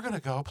we're going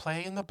to go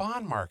play in the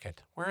bond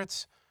market where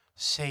it's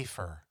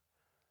safer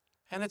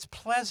and it's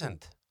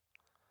pleasant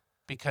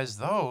because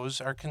those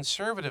are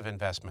conservative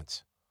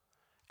investments.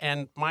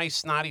 And my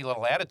snotty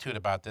little attitude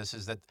about this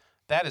is that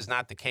is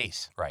not the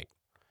case. Right.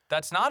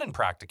 That's not in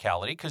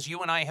practicality, because you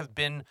and I have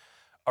been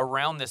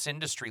around this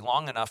industry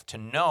long enough to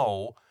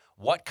know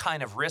what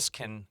kind of risk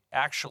can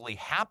actually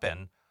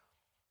happen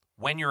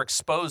when you're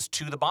exposed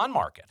to the bond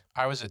market.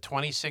 I was a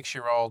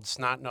 26-year-old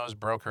snot-nosed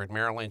broker at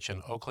Merrill Lynch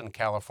in Oakland,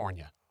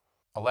 California,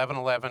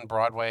 1111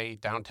 Broadway,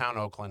 downtown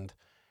Oakland,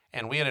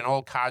 and we had an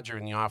old codger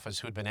in the office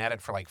who had been at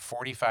it for like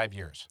 45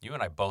 years. You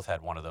and I both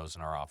had one of those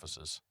in our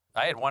offices.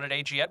 I had one at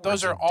A.G.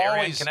 Edwards Those are in Darien,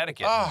 always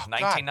Connecticut, oh, in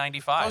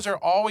 1995. God. Those are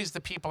always the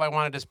people I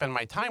wanted to spend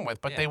my time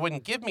with, but Yeah. they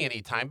wouldn't give me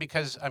any time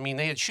because,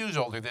 they had shoes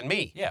older than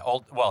me. Yeah,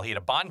 he had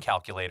a bond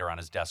calculator on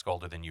his desk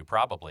older than you,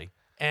 probably.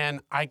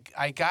 And I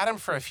got him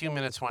for a few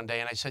minutes one day,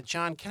 and I said,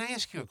 John, can I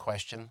ask you a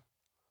question?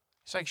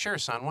 He's like, sure,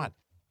 son, what?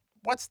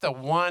 What's the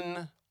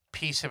one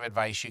piece of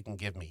advice you can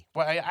give me?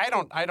 Well, I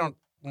don't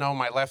know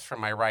my left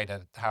from my right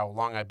at how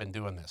long I've been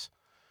doing this.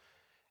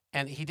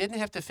 And he didn't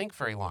have to think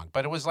very long,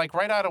 but it was like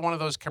right out of one of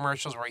those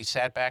commercials where he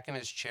sat back in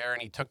his chair and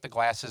he took the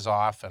glasses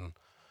off and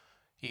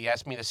he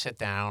asked me to sit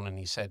down and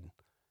he said,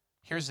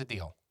 here's the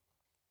deal.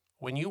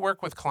 When you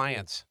work with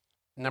clients,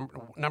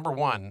 number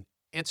one,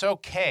 it's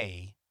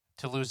okay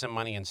to lose them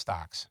money in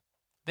stocks.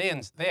 They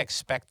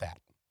expect that,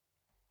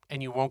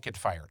 and you won't get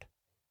fired.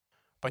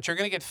 But you're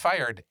going to get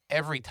fired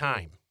every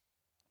time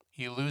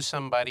you lose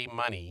somebody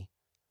money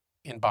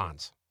in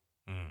bonds.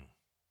 Mm.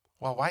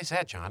 Well, why is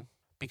that, John?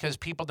 Because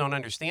people don't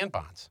understand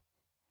bonds.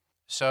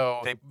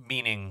 So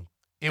Meaning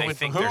It they would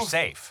think they're behoove-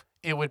 safe.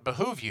 it would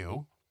behoove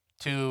you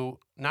to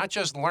not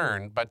just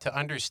learn, but to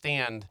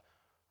understand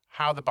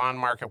how the bond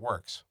market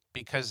works.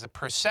 Because the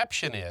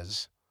perception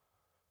is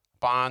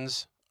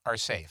bonds are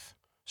safe.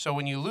 So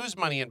when you lose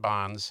money in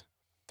bonds,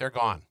 they're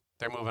gone.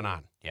 They're moving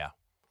on. Yeah.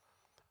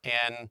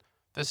 And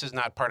this is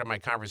not part of my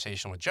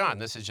conversation with John.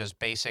 This is just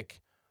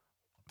basic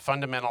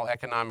fundamental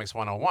economics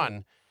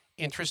 101.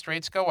 Interest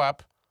rates go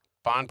up,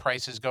 bond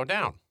prices go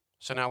down.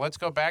 So now let's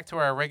go back to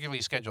our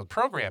regularly scheduled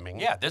programming.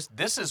 Yeah,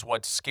 this is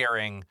what's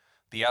scaring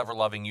the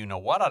ever-loving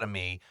you-know-what out of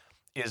me,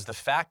 is the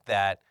fact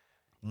that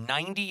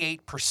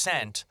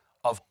 98%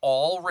 of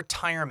all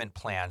retirement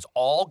plans,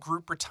 all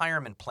group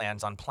retirement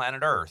plans on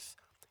planet Earth,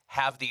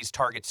 have these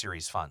target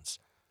series funds.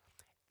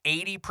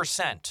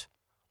 80%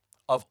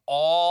 of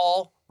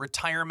all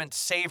retirement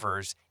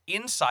savers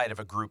inside of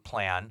a group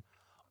plan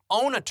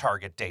own a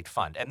target date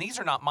fund. And these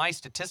are not my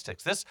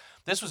statistics.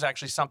 This was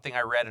actually something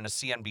I read in a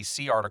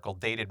CNBC article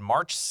dated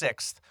March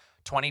 6th,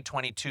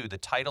 2022. The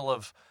title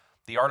of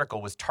the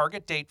article was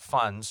Target Date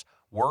Funds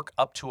Work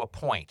Up to a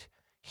Point.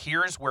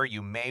 Here's where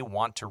you may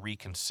want to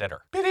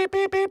reconsider.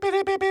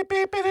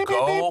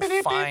 Go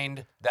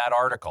find that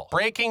article.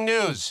 Breaking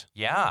news.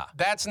 Yeah,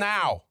 That's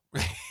now.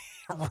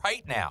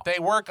 right now. They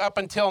work up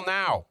until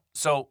now.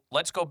 So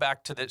let's go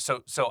back to this.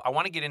 So I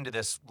want to get into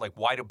this. Like,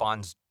 why do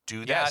bonds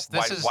do that?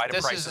 Yes, why do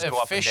this prices is go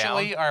up and down?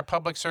 officially our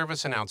public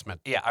service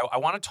announcement. Yeah, I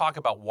want to talk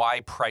about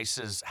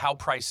how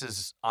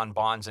prices on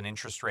bonds and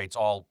interest rates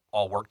all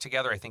work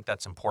together. I think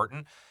that's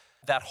important.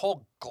 That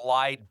whole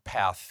glide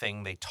path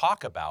thing they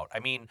talk about. I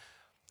mean,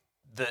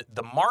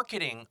 the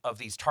marketing of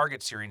these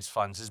target series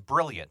funds is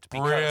brilliant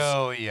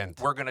because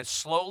we're going to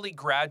slowly,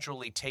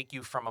 gradually take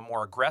you from a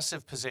more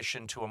aggressive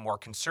position to a more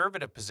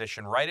conservative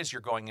position right as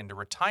you're going into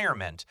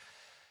retirement.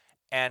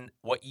 And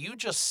what you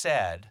just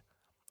said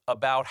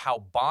about how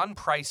bond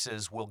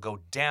prices will go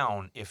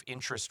down if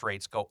interest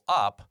rates go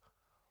up,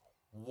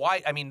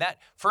 why? I mean, that,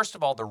 first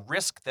of all, the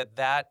risk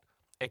that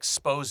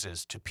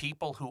exposes to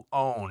people who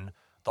own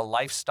the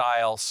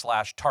lifestyle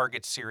 /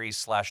 target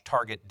series /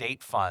 target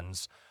date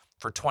funds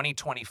for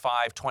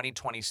 2025,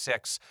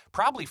 2026,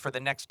 probably for the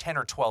next 10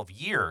 or 12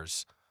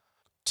 years,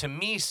 to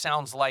me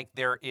sounds like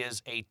there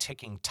is a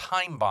ticking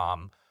time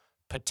bomb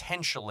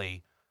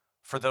potentially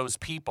for those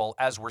people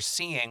as we're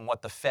seeing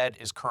what the Fed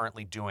is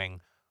currently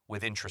doing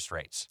with interest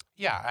rates.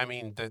 Yeah, I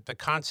mean, the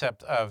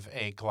concept of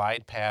a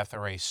glide path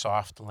or a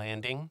soft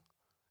landing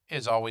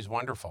is always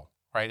wonderful,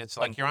 right? It's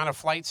like you're on a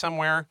flight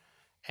somewhere,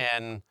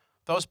 and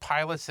those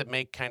pilots that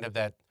make kind of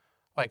that,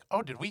 like,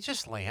 oh, did we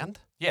just land?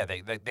 Yeah,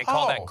 they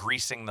call that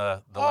greasing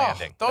the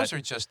landing. Those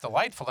are just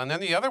delightful. And then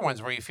the other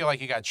ones where you feel like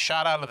you got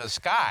shot out of the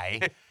sky,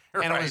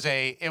 right. and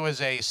it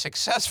was a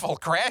successful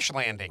crash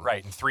landing.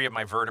 Right, and 3 of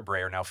my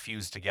vertebrae are now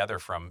fused together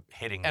from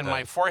hitting. And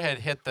my forehead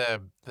hit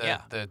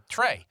the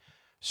tray.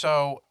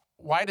 So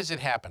why does it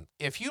happen?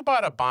 If you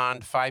bought a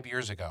bond 5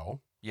 years ago,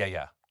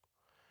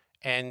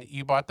 and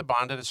you bought the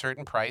bond at a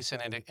certain price,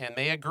 and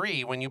they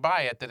agree when you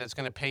buy it that it's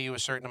going to pay you a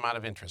certain amount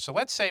of interest. So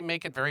let's say,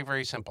 make it very,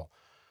 very simple.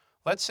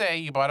 Let's say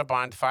you bought a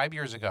bond 5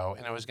 years ago,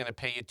 and it was going to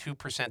pay you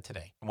 2%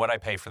 today. What'd I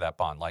pay for that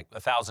bond? Like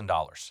 $1,000.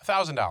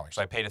 $1,000.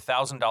 So I paid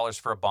 $1,000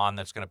 for a bond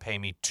that's going to pay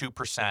me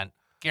 2%.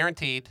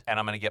 Guaranteed. And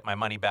I'm going to get my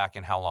money back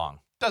in how long?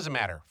 Doesn't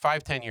matter.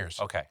 5, 10 years.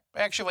 Okay.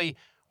 Actually,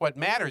 what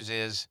matters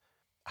is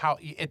how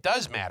it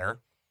does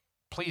matter.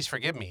 Please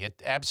forgive me.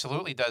 It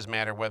absolutely does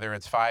matter whether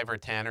it's 5 or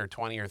 10 or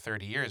 20 or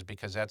 30 years,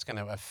 because that's going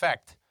to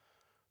affect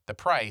the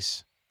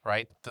price,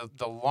 right?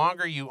 The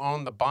longer you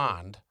own the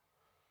bond,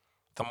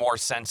 the more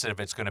sensitive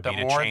it's going to be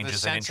to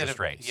changes in interest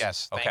rates.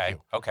 Yes, thank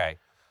you. Okay.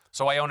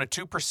 So I own a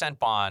 2%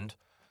 bond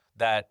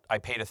that I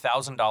paid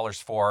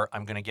 $1,000 for.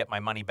 I'm going to get my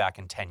money back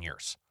in 10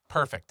 years.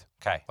 Perfect.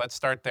 Okay. Let's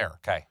start there.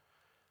 Okay.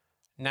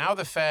 Now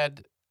the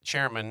Fed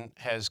chairman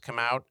has come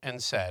out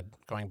and said,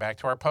 going back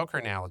to our poker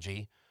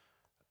analogy,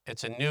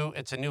 it's a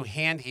new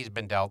hand he's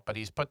been dealt, but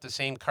he's put the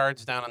same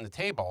cards down on the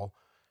table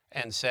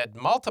and said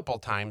multiple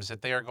times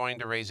that they are going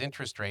to raise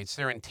interest rates.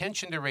 Their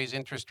intention to raise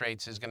interest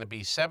rates is going to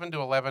be 7 to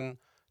 11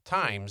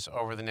 times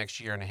over the next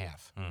year and a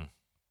half.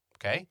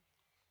 Okay?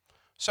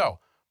 So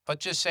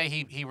let's just say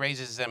he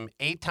raises them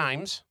 8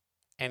 times,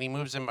 and he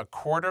moves them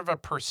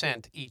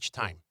 0.25% each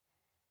time.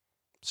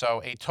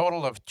 So a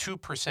total of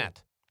 2%.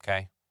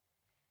 Okay.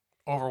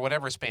 Over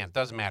whatever span,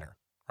 doesn't matter,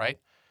 right?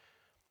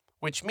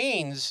 Which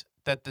means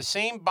that the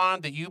same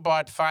bond that you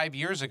bought 5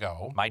 years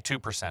ago, my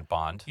 2%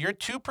 bond, your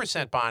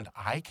 2% bond,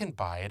 I can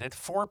buy it at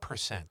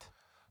 4%.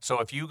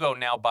 So if you go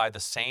now buy the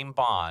same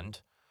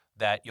bond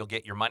that you'll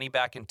get your money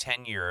back in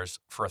 10 years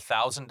for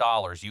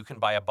 $1,000, you can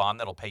buy a bond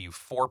that'll pay you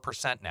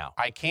 4% now.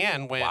 I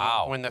can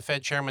when the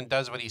Fed chairman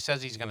does what he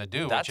says he's going to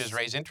do, which is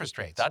raise interest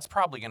rates. That's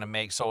probably going to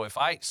make, so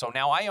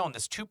now I own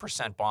this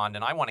 2% bond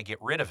and I want to get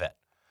rid of it.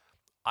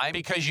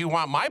 Because you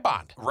want my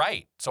bond.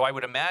 Right. So I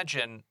would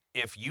imagine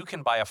if you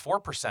can buy a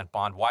 4%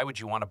 bond, why would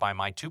you want to buy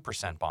my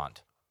 2%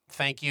 bond?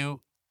 Thank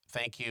you.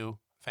 Thank you.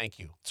 Thank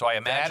you. So I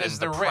imagine that is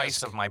the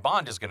price of my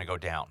bond is going to go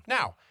down.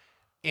 Now,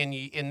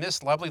 in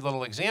this lovely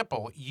little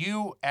example,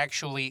 you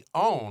actually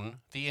own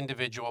the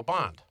individual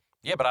bond.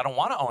 Yeah, but I don't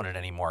want to own it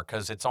anymore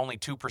because it's only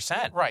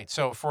 2%. Right.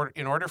 So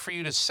in order for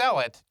you to sell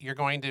it, you're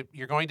going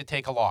to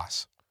take a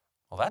loss.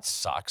 Well, that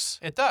sucks.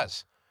 It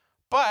does.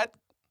 But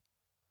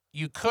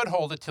you could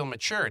hold it till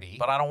maturity.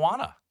 But I don't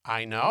want to.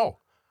 I know.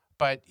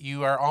 But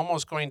you are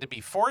almost going to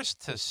be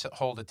forced to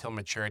hold it till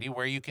maturity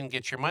where you can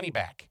get your money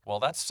back. Well,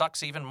 that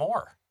sucks even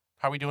more.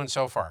 How are we doing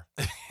so far?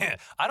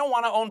 I don't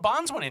want to own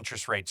bonds when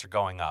interest rates are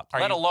going up,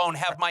 let alone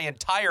have my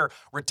entire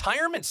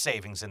retirement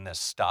savings in this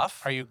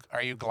stuff.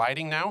 Are you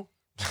gliding now?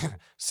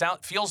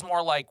 Feels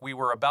more like we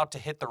were about to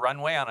hit the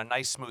runway on a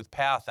nice smooth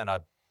path and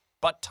a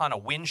butt ton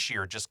of wind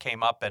shear just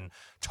came up and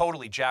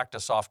totally jacked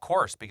us off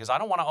course because I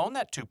don't want to own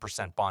that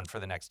 2% bond for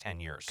the next 10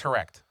 years.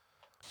 Correct.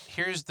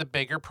 Here's the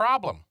bigger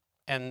problem,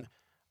 and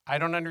I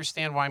don't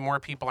understand why more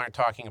people aren't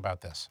talking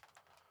about this.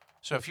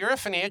 So if you're a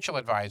financial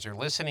advisor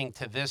listening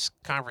to this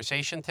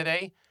conversation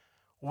today,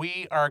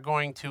 we are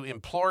going to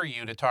implore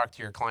you to talk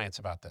to your clients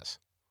about this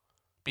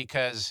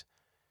because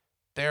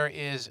there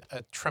is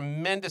a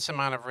tremendous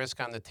amount of risk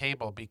on the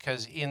table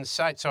because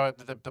inside, so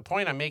the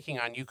point I'm making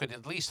on you could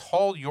at least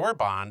hold your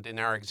bond in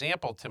our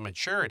example to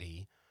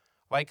maturity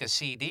like a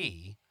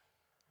CD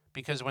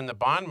because when the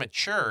bond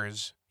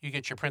matures, you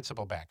get your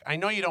principal back. I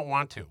know you don't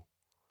want to,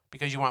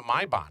 because you want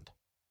my bond.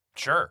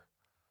 Sure.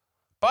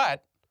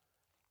 But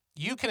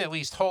you can at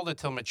least hold it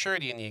till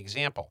maturity in the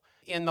example.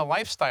 In the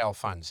lifestyle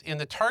funds, in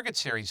the target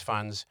series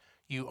funds,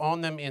 you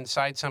own them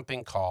inside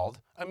something called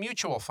a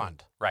mutual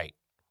fund. Right.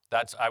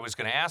 I was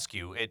going to ask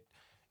you.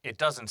 It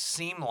doesn't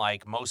seem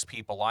like most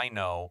people I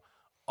know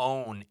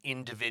own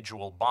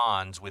individual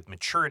bonds with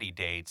maturity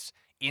dates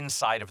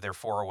inside of their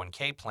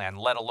 401k plan,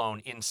 let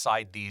alone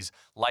inside these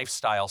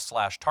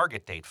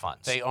lifestyle/target date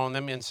funds. They own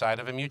them inside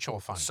of a mutual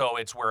fund. So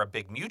it's where a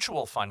big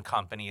mutual fund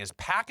company is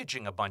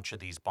packaging a bunch of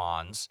these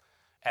bonds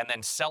and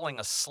then selling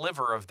a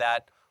sliver of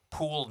that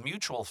pooled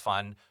mutual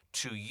fund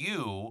to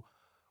you,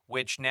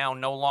 which now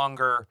no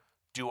longer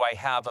do I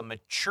have a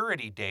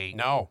maturity date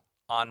No,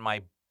 on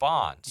my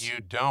bonds. you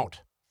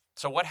don't.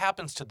 So what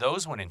happens to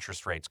those when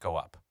interest rates go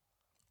up?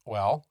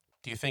 Well,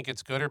 do you think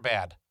it's good or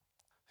bad?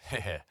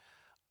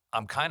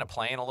 I'm kind of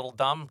playing a little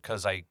dumb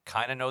because I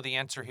kind of know the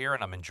answer here,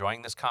 and I'm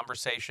enjoying this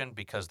conversation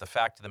because the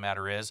fact of the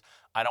matter is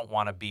I don't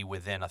want to be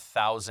within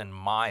 1,000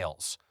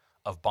 miles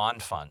of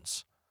bond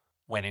funds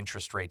when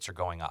interest rates are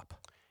going up.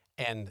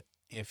 And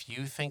if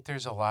you think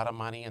there's a lot of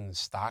money in the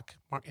stock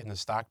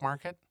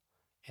market,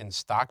 in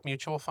stock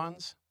mutual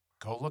funds,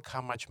 go look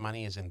how much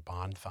money is in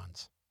bond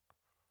funds.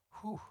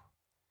 Whew.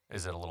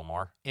 Is it a little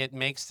more? It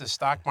makes the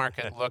stock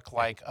market look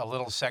like a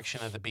little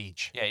section of the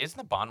beach. Yeah, isn't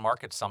the bond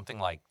market something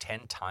like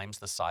 10 times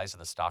the size of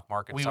the stock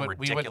market? We Some would-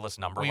 ridiculous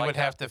number We like would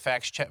that? have to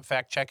fact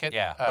check it.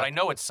 Yeah, but I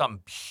know it's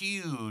some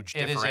huge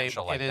It is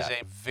differential like it is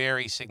that. a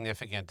very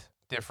significant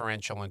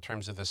differential in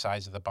terms of the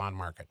size of the bond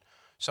market.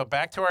 So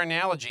back to our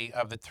analogy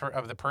of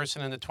the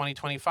person in the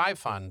 2025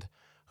 fund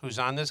who's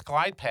on this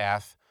glide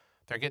path.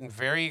 They're getting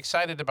very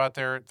excited about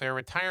their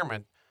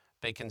retirement.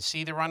 They can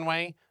see the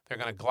runway. They're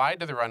going to glide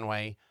to the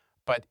runway.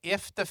 But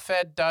if the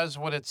Fed does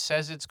what it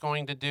says it's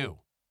going to do,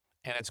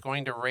 and it's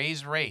going to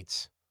raise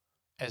rates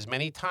as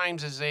many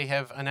times as they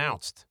have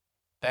announced,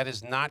 that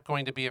is not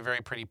going to be a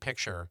very pretty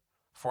picture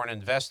for an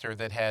investor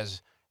that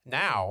has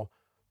now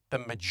the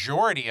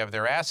majority of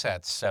their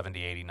assets,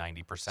 70, 80,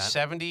 90%.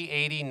 70,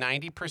 80,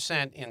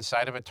 90%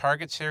 inside of a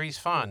target series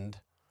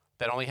fund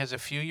that only has a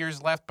few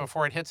years left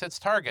before it hits its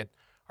target,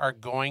 are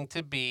going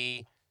to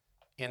be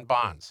in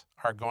bonds,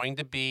 are going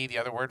to be, the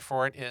other word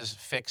for it is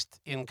fixed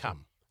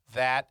income.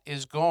 That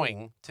is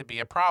going to be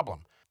a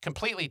problem.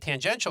 Completely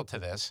tangential to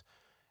this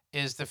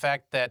is the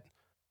fact that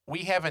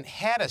we haven't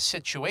had a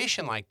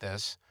situation like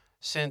this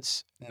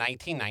since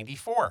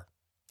 1994.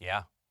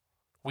 Yeah.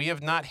 We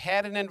have not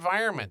had an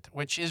environment,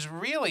 which is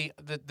really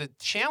the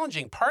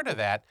challenging part of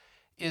that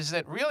is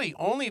that really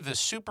only the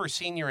super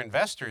senior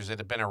investors that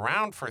have been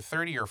around for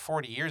 30 or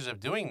 40 years of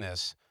doing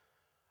this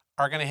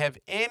are going to have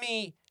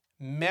any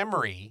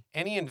memory,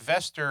 any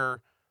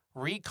investor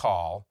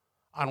recall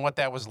on what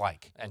that was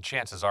like. And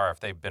chances are, if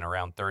they've been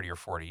around 30 or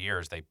 40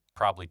 years, they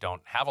probably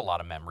don't have a lot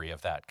of memory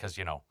of that because,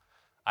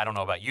 I don't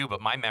know about you,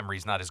 but my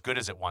memory's not as good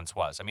as it once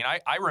was. I mean,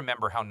 I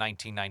remember how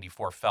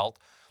 1994 felt,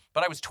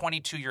 but I was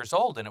 22 years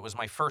old, and it was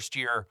my first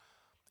year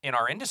in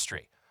our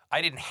industry.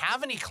 I didn't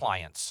have any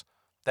clients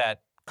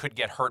that could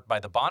get hurt by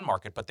the bond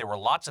market, but there were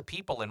lots of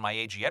people in my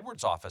A.G.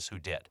 Edwards office who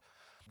did.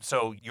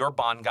 So your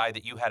bond guy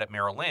that you had at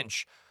Merrill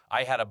Lynch,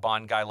 I had a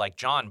bond guy like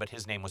John, but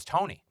his name was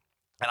Tony.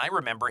 And I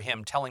remember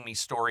him telling me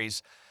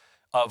stories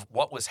of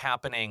what was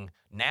happening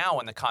now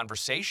and the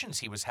conversations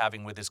he was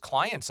having with his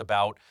clients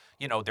about,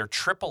 their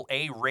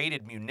AAA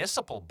rated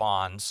municipal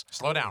bonds.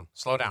 Slow down.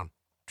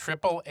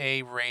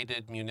 AAA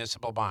rated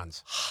municipal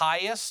bonds.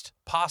 Highest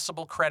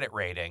possible credit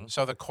rating.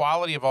 So the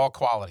quality of all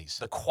qualities.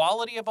 The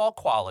quality of all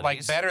qualities.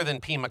 Like better than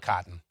Pima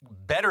cotton.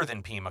 Better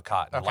than Pima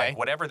cotton. Okay. Like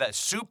whatever that,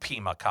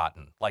 Supima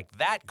cotton. Like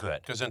that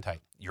good. Gesundheit.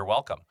 You're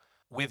welcome.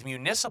 With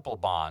municipal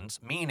bonds,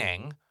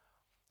 meaning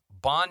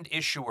bond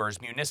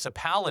issuers,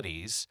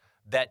 municipalities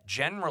that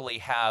generally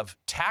have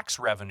tax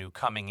revenue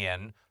coming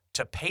in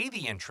to pay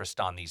the interest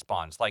on these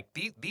bonds. Like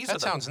these That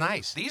sounds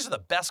nice. These are the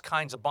best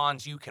kinds of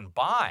bonds you can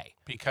buy.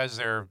 Because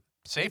they're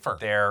safer.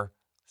 They're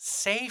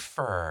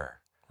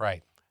safer.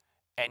 Right.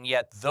 And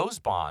yet those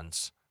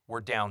bonds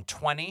were down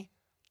 20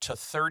 to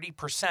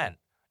 30%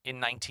 in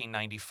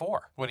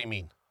 1994. What do you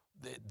mean?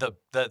 The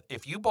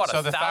if you bought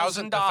So the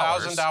 $1,000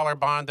 $1,000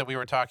 bond that we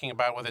were talking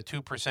about with a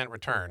 2%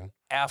 return.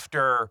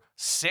 after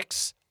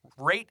 6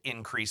 rate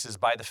increases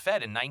by the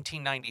Fed in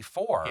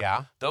 1994,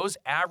 Yeah. those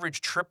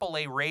average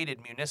AAA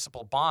rated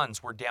municipal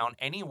bonds were down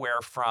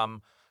anywhere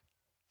from,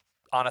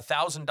 on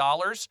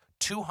 $1,000,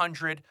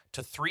 $200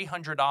 to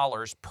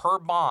 $300 per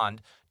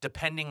bond,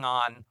 depending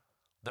on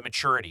the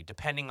maturity,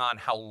 depending on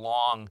how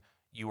long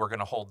you were going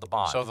to hold the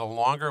bond. So the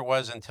longer it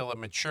was until it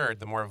matured,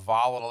 the more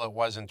volatile it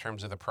was in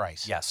terms of the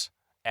price. Yes.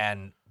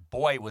 And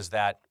boy, was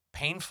that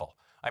painful.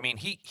 I mean,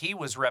 he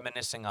was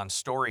reminiscing on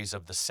stories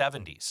of the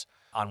 70s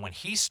on when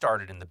he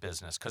started in the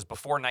business, because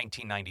before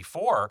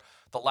 1994,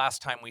 the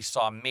last time we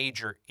saw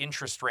major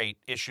interest rate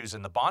issues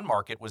in the bond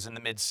market was in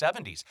the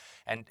mid-'70s.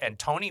 And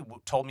Tony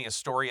told me a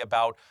story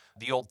about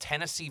the old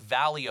Tennessee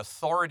Valley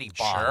Authority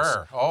bonds.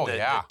 Sure. Oh, the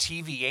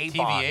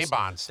TVA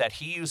bonds that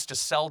he used to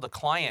sell to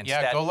clients.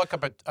 Yeah, that go look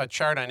up a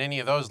chart on any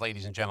of those,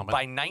 ladies and gentlemen.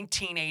 by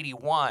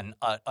 1981,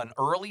 an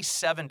early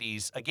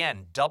 70s,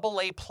 again,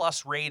 AA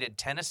plus rated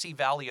Tennessee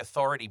Valley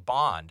Authority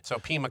bond. So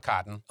Pima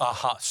cotton.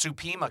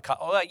 Supima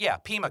cotton. Oh, yeah,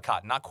 Pima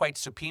cotton. Not quite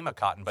Supima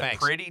cotton, but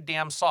Thanks. pretty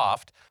damn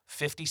soft.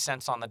 50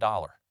 cents on the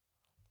dollar.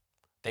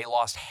 They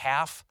lost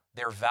half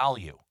their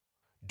value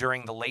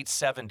during the late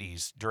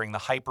 70s, during the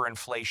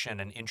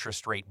hyperinflation and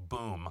interest rate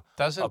boom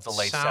Doesn't of the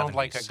late 70s. sound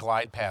like a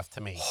glide path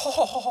to me.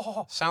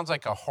 Sounds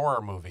like a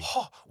horror movie.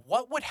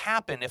 What would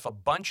happen if a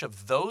bunch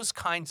of those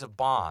kinds of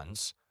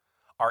bonds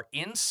are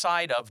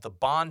inside of the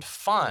bond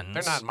funds?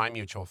 They're not my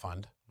mutual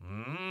fund.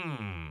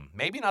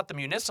 Maybe not the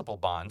municipal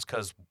bonds,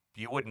 because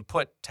you wouldn't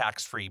put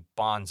tax-free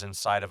bonds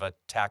inside of a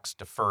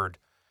tax-deferred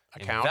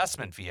Account?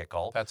 investment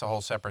vehicle. That's a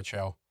whole separate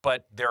show.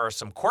 But there are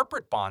some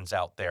corporate bonds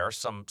out there,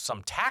 some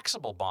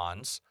taxable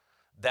bonds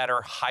that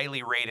are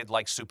highly rated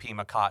like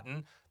Supima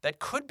cotton that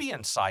could be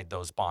inside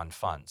those bond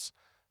funds,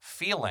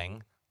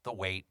 feeling the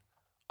weight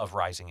of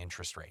rising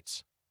interest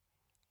rates.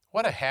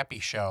 What a happy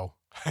show.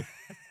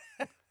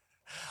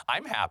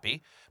 I'm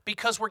happy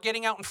because we're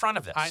getting out in front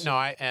of this. I know,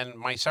 and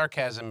my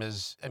sarcasm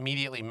is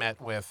immediately met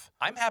with...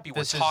 I'm happy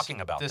we're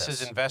talking about this.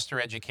 This is Investor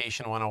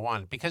Education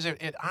 101, because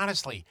it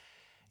honestly,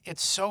 it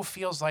so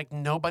feels like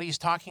nobody's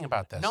talking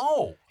about this.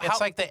 No.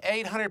 It's like the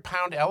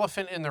 800-pound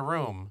elephant in the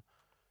room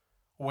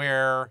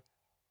where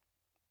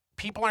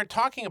people aren't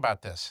talking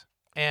about this.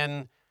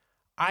 And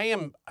I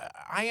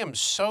am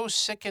so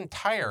sick and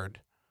tired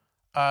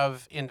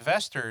of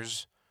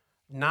investors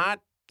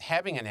not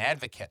having an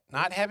advocate,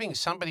 not having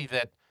somebody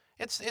that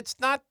it's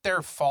not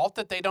their fault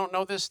that they don't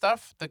know this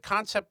stuff. The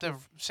concept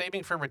of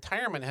saving for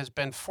retirement has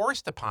been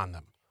forced upon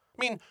them.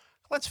 I mean,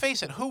 let's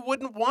face it, who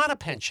wouldn't want a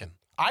pension?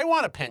 I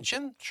want a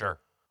pension. Sure.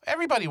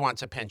 Everybody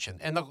wants a pension.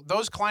 And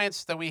those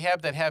clients that we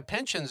have that have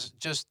pensions,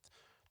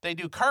 they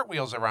do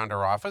cartwheels around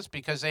our office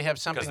because they have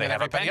something that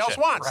everybody else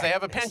wants. Right. They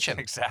have a pension.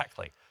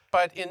 Exactly.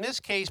 But in this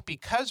case,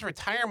 because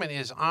retirement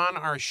is on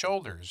our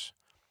shoulders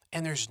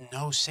and there's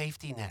no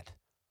safety net.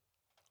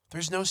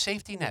 There's no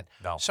safety net.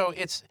 No. So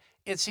it's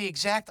the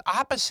exact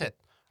opposite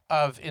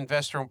of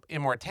investor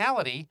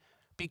immortality,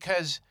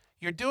 because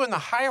you're doing the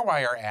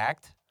Hirewire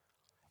Act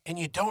and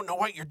you don't know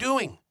what you're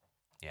doing.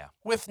 Yeah.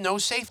 With no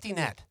safety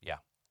net. Yeah.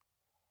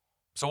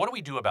 So what do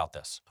we do about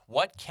this?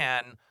 What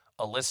can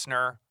a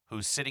listener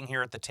who's sitting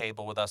here at the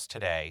table with us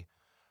today,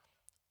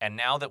 and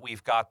now that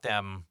we've got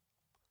them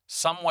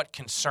somewhat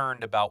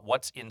concerned about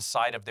what's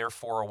inside of their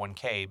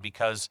 401k,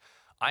 because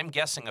I'm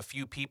guessing a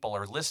few people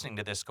are listening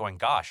to this going,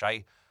 gosh,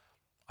 I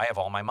have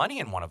all my money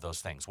in one of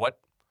those things. What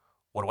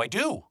do I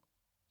do?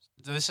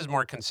 This is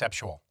more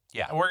conceptual.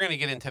 Yeah. We're going to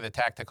get into the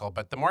tactical,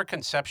 but the more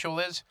conceptual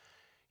is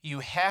you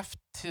have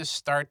to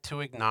start to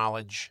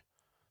acknowledge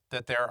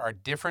that there are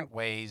different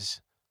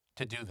ways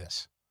to do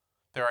this.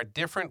 There are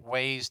different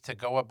ways to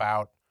go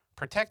about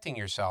protecting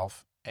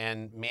yourself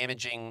and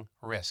managing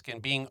risk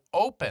and being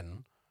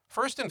open,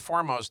 first and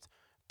foremost,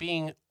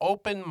 being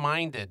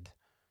open-minded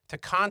to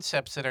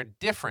concepts that are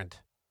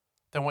different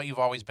than what you've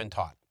always been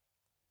taught.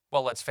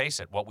 Well, let's face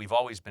it, what we've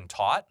always been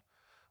taught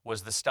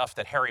was the stuff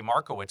that Harry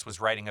Markowitz was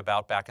writing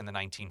about back in the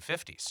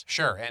 1950s.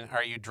 Sure. And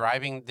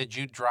did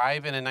you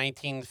drive in a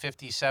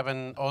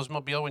 1957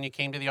 Oldsmobile when you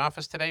came to the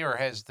office today, or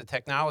has the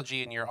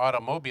technology in your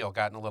automobile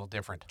gotten a little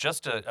different?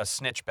 Just a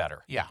snitch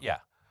better. Yeah. Yeah.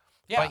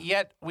 But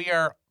yet we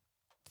are,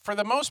 for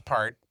the most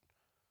part,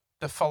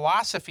 the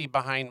philosophy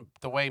behind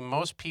the way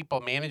most people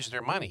manage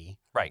their money.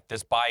 Right.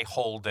 This buy,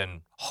 hold,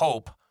 and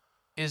hope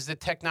is the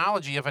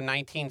technology of a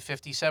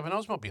 1957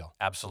 Oldsmobile.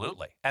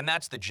 Absolutely. And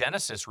that's the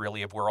genesis,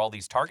 really, of where all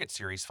these Target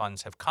Series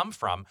funds have come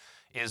from,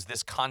 is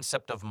this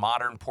concept of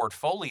modern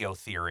portfolio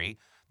theory,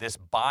 this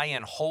buy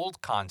and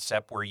hold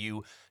concept where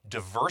you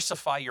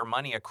diversify your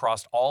money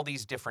across all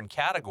these different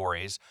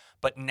categories,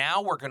 but now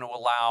we're going to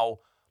allow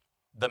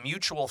the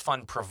mutual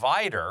fund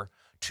provider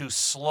to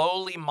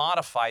slowly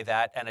modify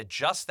that and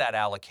adjust that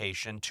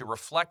allocation to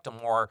reflect a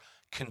more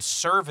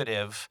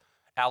conservative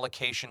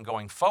allocation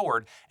going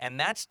forward. And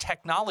that's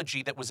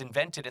technology that was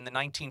invented in the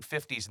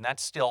 1950s, and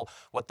that's still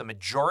what the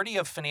majority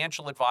of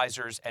financial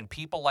advisors and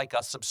people like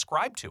us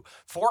subscribe to.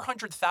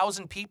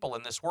 400,000 people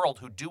in this world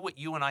who do what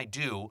you and I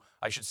do,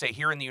 I should say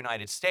here in the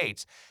United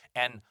States,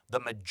 and the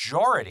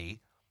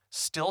majority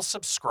still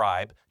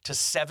subscribe to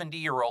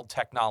 70-year-old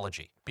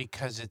technology.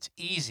 Because it's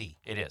easy.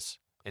 It is.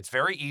 It's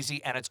very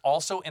easy, and it's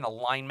also in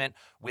alignment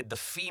with the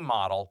fee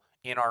model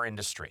in our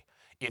industry.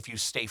 If you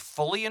stay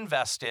fully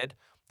invested,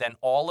 then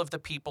all of the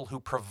people who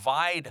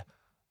provide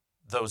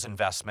those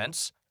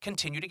investments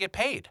continue to get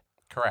paid.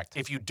 Correct.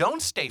 If you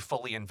don't stay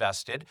fully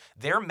invested,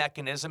 their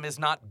mechanism is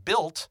not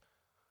built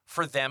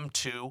for them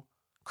to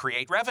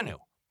create revenue.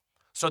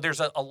 So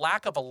there's a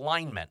lack of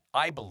alignment,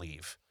 I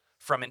believe,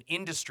 from an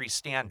industry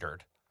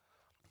standard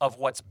of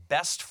what's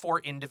best for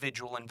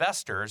individual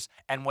investors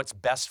and what's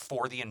best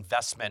for the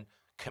investment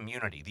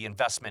community, the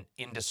investment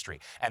industry.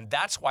 And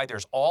that's why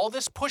there's all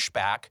this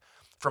pushback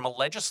from a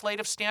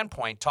legislative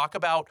standpoint. Talk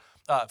about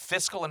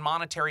fiscal and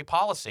monetary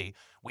policy.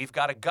 We've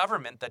got a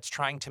government that's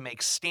trying to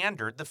make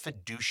standard the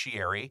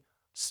fiduciary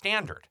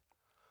standard,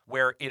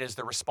 where it is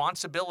the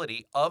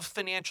responsibility of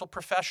financial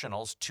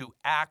professionals to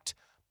act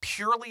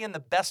purely in the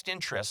best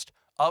interest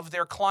of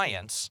their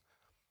clients,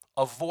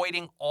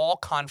 avoiding all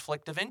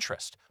conflict of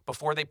interest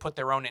before they put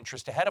their own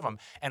interest ahead of them.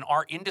 And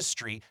our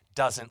industry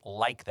doesn't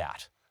like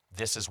that.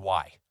 This is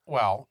why.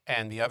 Well,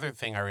 and the other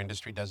thing our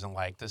industry doesn't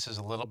like, this is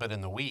a little bit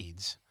in the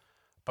weeds,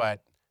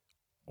 but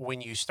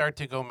when you start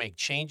to go make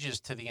changes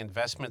to the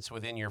investments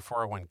within your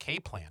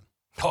 401k plan,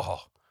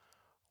 Oh,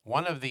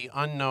 one of the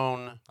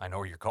unknown I know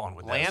where you're going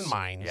with this.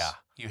 landmines Yeah.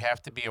 you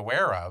have to be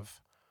aware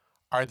of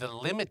are the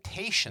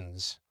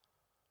limitations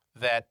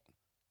that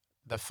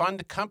the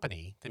fund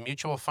company, the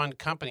mutual fund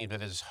company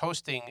that is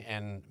hosting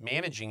and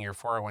managing your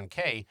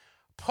 401k,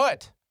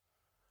 put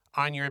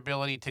on your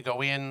ability to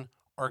go in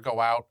or go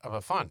out of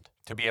a fund.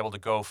 To be able to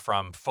go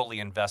from fully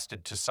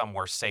invested to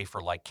somewhere safer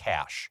like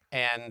cash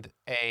And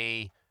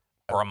a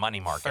or a money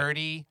market.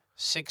 30,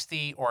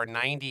 60, or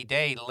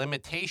 90-day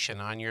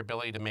limitation on your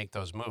ability to make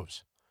those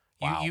moves.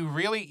 Wow. You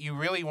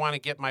really want to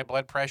get my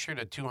blood pressure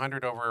to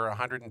 200 over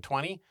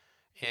 120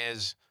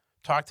 is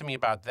talk to me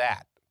about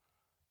that,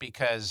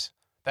 because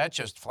that's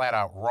just flat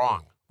out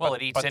wrong. Well,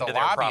 But- it eats but the into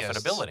their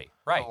lobbyists- profitability.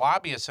 Right. The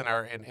lobbyists in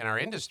our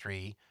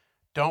industry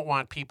don't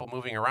want people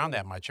moving around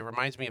that much. It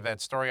reminds me of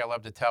that story I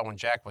love to tell when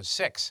Jack was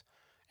 6.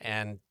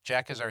 And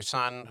Jack is our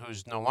son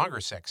who's no longer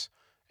 6.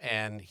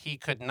 And he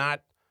could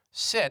not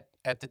sit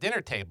at the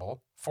dinner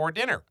table for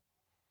dinner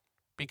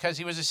because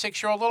he was a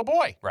 6-year-old little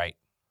boy. Right.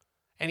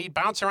 And he'd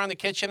bounce around the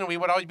kitchen and we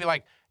would always be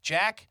like,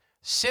 Jack,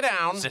 sit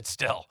down, Sit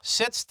still.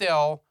 sit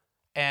still,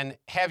 and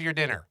have your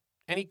dinner.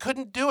 And he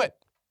couldn't do it.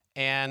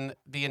 And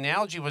the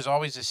analogy was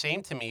always the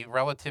same to me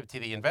relative to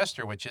the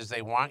investor, which is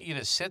they want you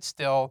to sit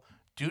still,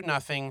 do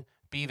nothing,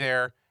 be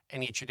there,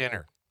 and eat your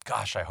dinner.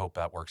 Gosh, I hope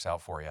that works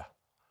out for you.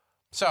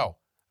 So,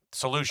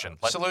 Solution.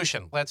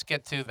 solution. Let's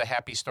get to the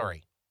happy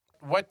story.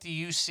 What do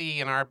you see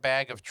in our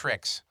bag of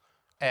tricks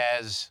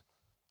as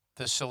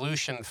the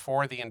solution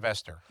for the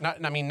investor?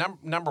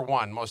 Number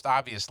one, most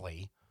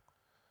obviously,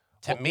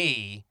 to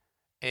me,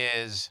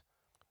 is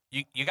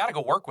You got to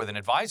go work with an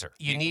advisor.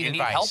 You need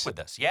help advice. with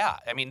this. Yeah.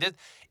 I mean,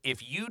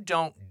 if you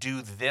don't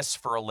do this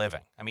for a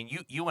living, I mean,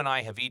 you and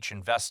I have each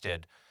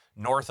invested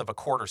north of a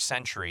quarter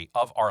century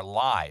of our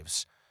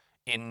lives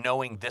in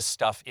knowing this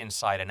stuff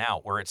inside and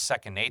out, where it's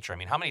second nature. I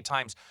mean, how many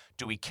times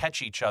do we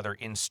catch each other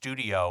in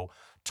studio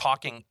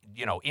talking,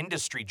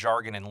 industry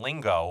jargon and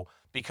lingo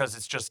because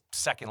it's just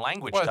second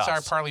language well, to it's our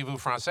us? parlez-vous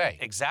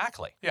français.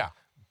 Exactly. Yeah.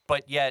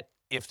 But yet,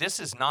 if this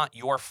is not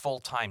your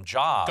full-time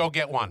job, Go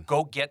get one.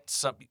 go get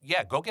some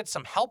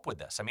help with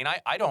this. I mean,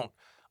 I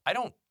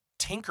don't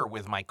tinker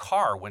with my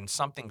car when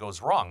something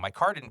goes wrong. My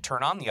car didn't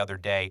turn on the other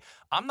day.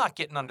 I'm not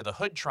getting under the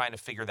hood trying to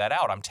figure that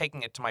out. I'm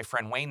taking it to my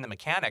friend Wayne the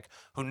mechanic,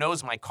 who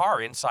knows my car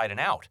inside and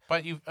out.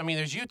 But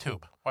there's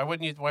YouTube. Why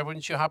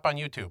wouldn't you hop on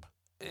YouTube?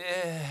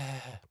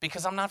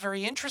 Because I'm not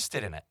very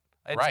interested in it.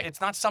 Right. It's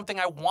not something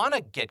I want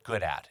to get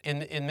good at.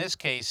 In this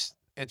case,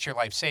 it's your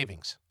life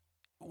savings.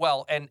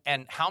 Well,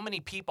 and how many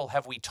people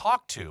have we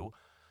talked to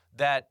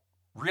that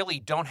really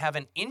don't have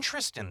an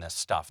interest in this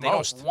stuff? They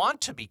Most. don't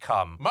want to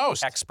become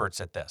Most.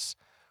 experts at this.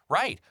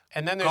 Right.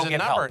 And then Go there's a get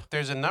number. help.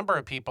 There's a number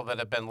of people that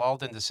have been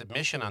lulled into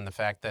submission on the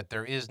fact that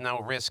there is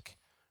no risk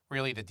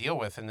really to deal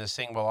with, and this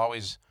thing will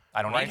always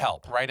I don't need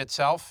help. right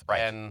itself, Right.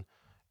 and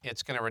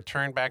it's going to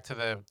return back to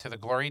the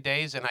glory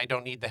days, and I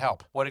don't need the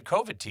help. What did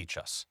COVID teach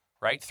us?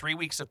 Right? 3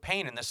 weeks of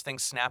pain and this thing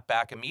snapped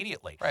back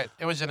immediately. Right.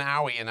 It was an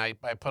owie, and I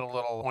put a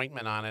little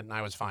ointment on it, and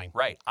I was fine.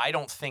 Right. I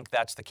don't think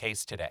that's the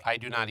case today. I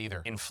do not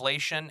either.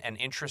 Inflation and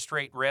interest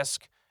rate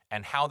risk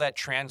and how that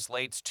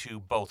translates to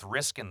both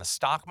risk in the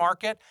stock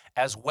market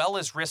as well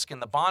as risk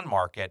in the bond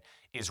market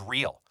is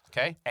real.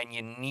 Okay. And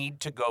you need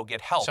to go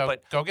get help. So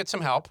go get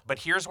some help. But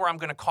here's where I'm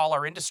going to call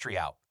our industry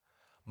out.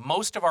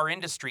 Most of our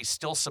industry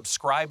still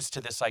subscribes to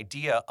this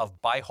idea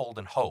of buy, hold,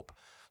 and hope.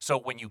 So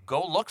when you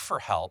go look for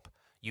help,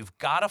 you've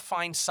got to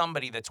find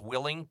somebody that's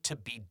willing to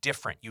be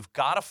different. You've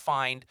got to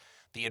find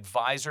the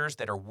advisors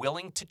that are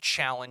willing to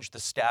challenge the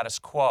status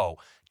quo,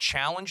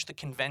 challenge the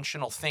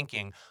conventional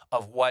thinking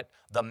of what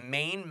the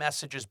main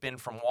message has been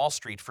from Wall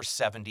Street for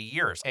 70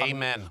 years.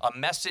 Amen. A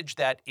message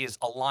that is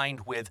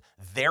aligned with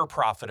their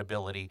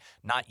profitability,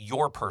 not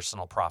your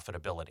personal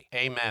profitability.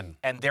 Amen.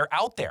 And they're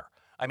out there.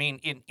 I mean,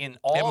 in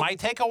all It might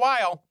take a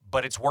while.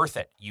 but it's worth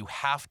it. You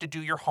have to do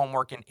your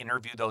homework and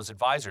interview those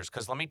advisors.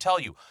 Because let me tell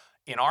you,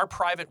 in our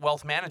private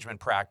wealth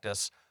management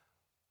practice,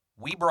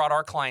 we brought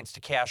our clients to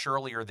cash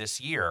earlier this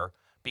year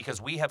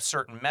because we have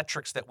certain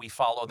metrics that we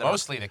follow. That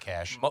Mostly the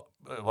cash.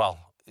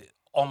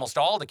 Almost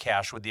all the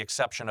cash, with the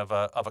exception of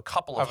a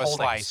couple of Of a holdings.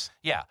 slice.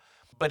 Yeah.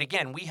 But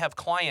again, we have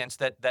clients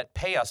that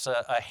pay us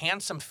a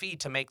handsome fee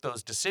to make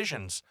those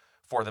decisions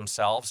for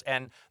themselves.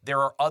 And there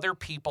are other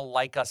people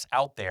like us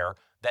out there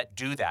that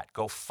do that.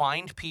 Go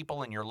find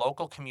people in your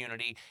local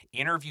community,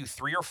 interview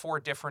 3 or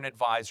 4 different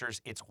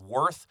advisors. It's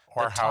worth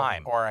the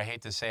time. Or I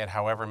hate to say it,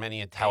 however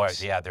many it takes. However,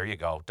 yeah, there you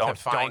go.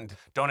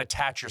 Don't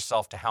attach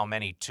yourself to how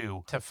many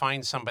to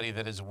find somebody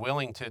that is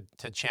willing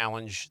to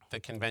challenge the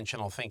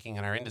conventional thinking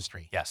in our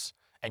industry. Yes.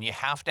 And you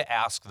have to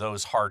ask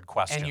those hard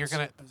questions. And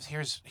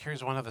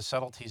here's one of the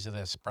subtleties of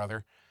this,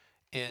 brother,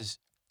 is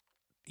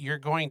you're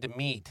going to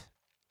meet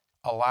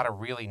a lot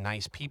of really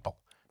nice people.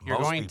 You're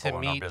going to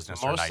meet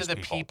most of the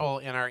people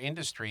in our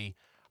industry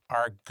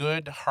are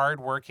good,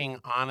 hardworking,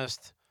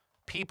 honest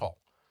people.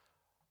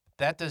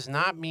 That does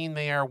not mean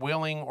they are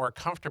willing or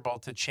comfortable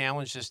to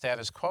challenge the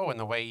status quo in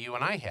the way you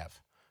and I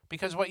have.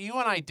 Because what you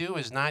and I do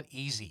is not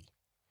easy.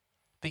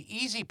 The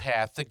easy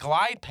path, the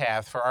glide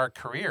path for our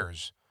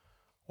careers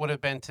would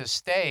have been to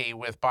stay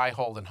with buy,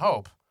 hold, and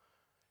hope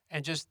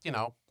and just,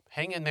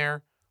 hang in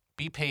there,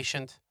 be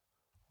patient,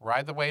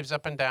 ride the waves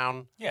up and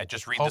down. Yeah,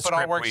 just read hope the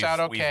script it all works out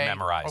okay. we've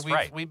memorized.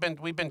 Right. We've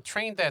been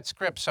trained that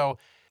script, so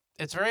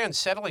it's very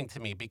unsettling to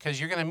me because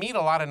you're going to meet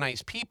a lot of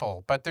nice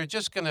people, but they're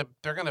going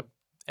to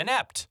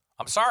inept.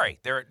 I'm sorry.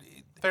 They're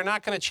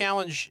not going to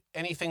challenge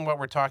anything what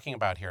we're talking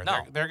about here.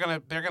 No. They're going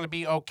to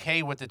be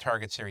okay with the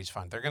Target Series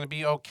Fund. They're going to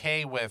be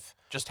okay with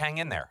just hang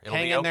in there.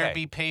 Hang in there,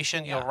 be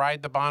patient. Yeah. You'll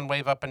ride the bond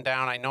wave up and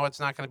down. I know it's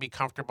not going to be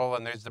comfortable,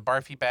 and there's the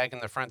barfy bag in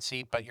the front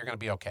seat, but you're going to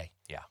be okay.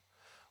 Yeah.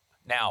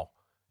 Now,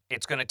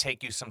 it's going to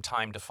take you some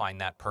time to find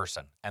that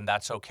person, and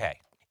that's okay.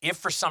 If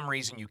for some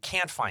reason you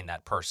can't find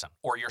that person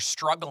or you're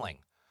struggling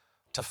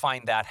to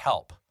find that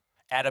help,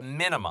 at a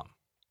minimum,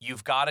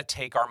 you've got to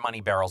take our Money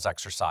Barrels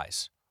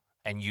exercise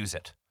and use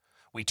it.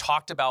 We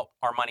talked about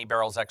our Money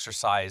Barrels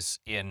exercise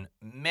in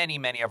many,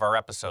 many of our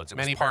episodes.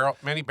 Many barrels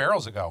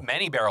ago.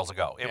 Many barrels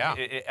ago. Yeah.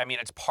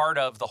 It's part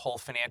of the whole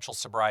financial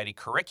sobriety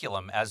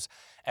curriculum as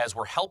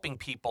we're helping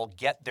people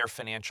get their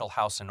financial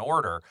house in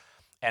order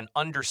and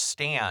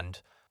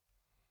understand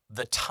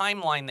the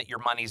timeline that your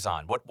money's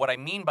on. What I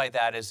mean by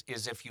that is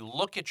if you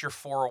look at your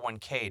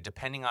 401k,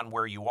 depending on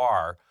where you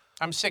are.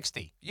 I'm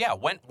 60. Yeah.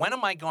 When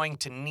am I going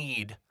to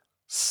need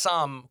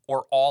some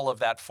or all of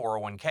that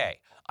 401k?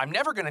 I'm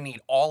never going to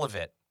need all of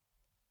it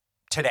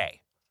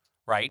today,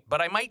 right?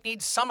 But I might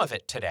need some of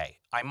it today.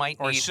 I might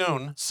need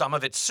soon. Some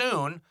of it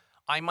soon.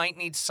 I might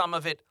need some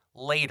of it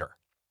later.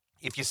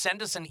 If you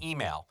send us an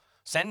email,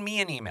 send me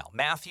an email,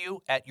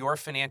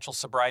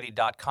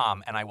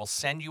 Matthew@yourfinancialsobriety.com, and I will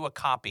send you a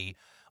copy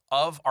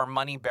of our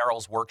Money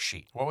Barrels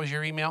worksheet. What was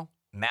your email?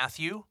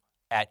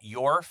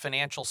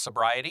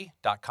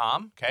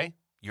 Matthew@yourfinancialsobriety.com. Okay.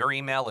 Your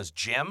email is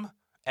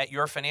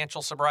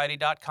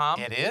Jim@yourfinancialsobriety.com.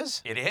 It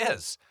is? It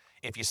is.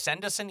 If you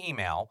send us an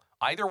email,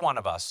 either one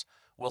of us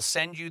will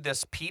send you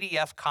this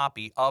PDF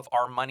copy of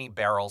our Money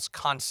Barrels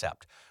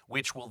concept,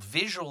 which will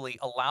visually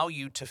allow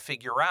you to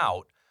figure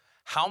out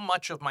how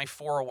much of my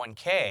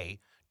 401k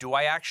do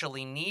I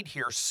actually need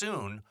here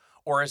soon,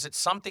 or is it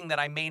something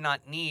that I may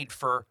not need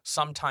for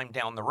some time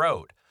down the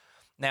road?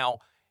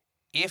 Now,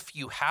 if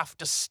you have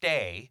to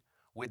stay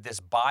with this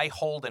buy,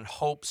 hold, and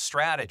hope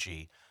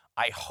strategy,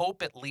 I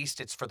hope at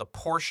least it's for the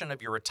portion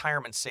of your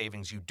retirement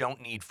savings you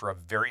don't need for a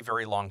very,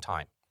 very long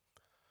time.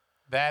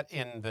 That,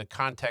 in the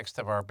context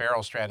of our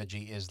barrel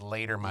strategy, is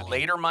later money.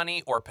 Later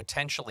money or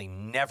potentially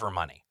never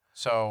money.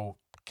 So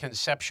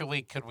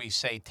conceptually, could we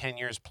say 10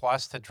 years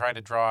plus to try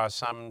to draw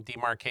some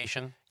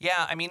demarcation?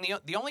 Yeah, I mean,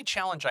 the only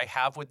challenge I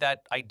have with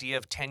that idea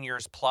of 10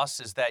 years plus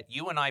is that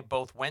you and I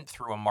both went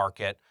through a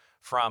market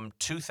from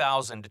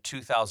 2000 to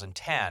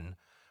 2010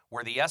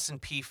 where the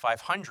S&P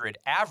 500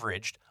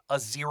 averaged a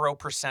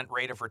 0%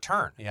 rate of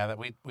return. Yeah, that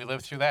we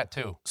lived through that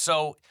too.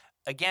 So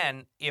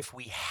again, if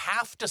we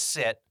have to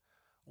sit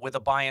with a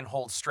buy and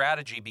hold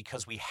strategy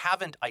because we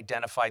haven't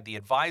identified the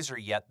advisor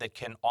yet that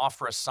can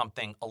offer us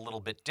something a little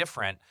bit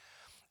different,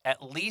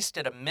 at least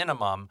at a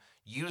minimum,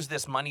 use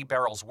this Money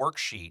Barrels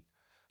worksheet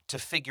to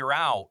figure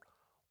out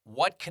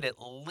what could at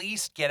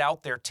least get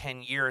out there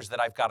 10 years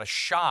that I've got a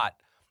shot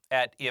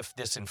at if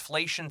this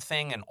inflation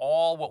thing and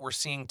all what we're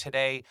seeing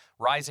today,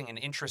 rising in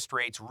interest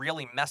rates,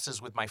 really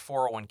messes with my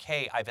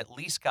 401k, I've at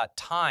least got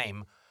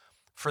time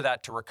for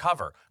that to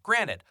recover.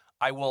 Granted,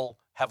 I will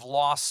have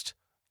lost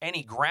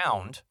any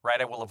ground,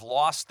 right? I will have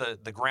lost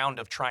the ground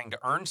of trying to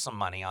earn some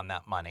money on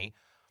that money.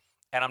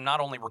 And I'm not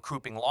only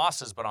recouping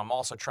losses, but I'm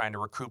also trying to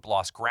recoup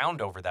lost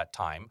ground over that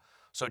time.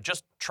 So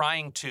just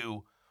trying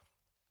to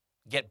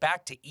get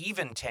back to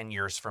even 10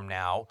 years from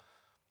now,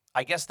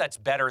 I guess that's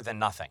better than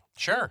nothing.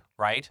 Sure.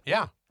 Right?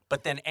 Yeah.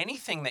 But then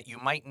anything that you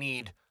might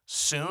need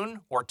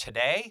soon or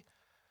today,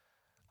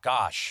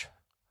 gosh.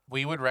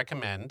 We would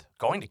recommend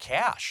going to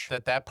cash.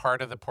 That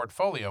part of the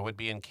portfolio would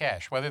be in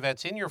cash, whether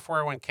that's in your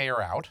 401k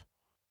or out,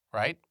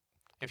 right?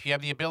 If you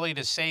have the ability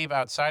to save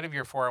outside of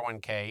your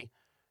 401k,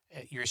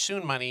 your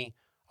soon money,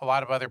 a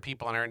lot of other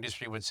people in our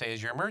industry would say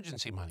is your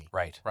emergency money.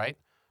 Right. Right?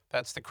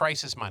 That's the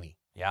crisis money.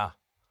 Yeah.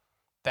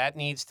 That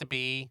needs to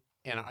be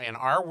in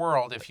our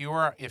world. If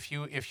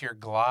your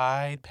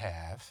glide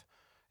path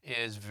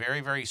is very,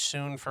 very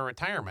soon for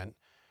retirement,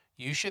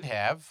 you should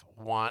have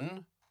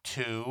 1,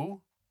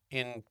 2,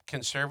 in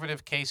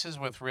conservative cases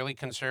with really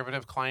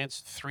conservative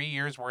clients, 3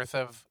 years worth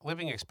of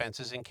living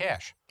expenses in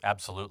cash.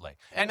 Absolutely.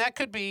 And that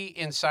could be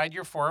inside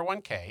your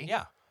 401k.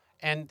 Yeah.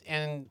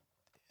 And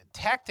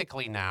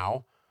tactically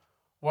now,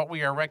 what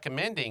we are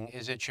recommending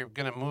is that you're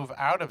going to move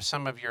out of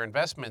some of your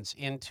investments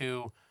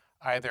into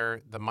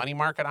either the money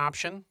market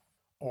option,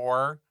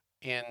 or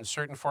in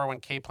certain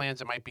 401k plans,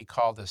 it might be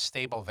called a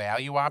stable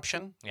value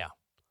option. Yeah.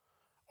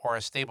 Or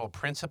a stable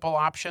principal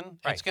option.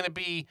 Right. It's going to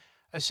be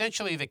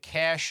essentially the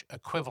cash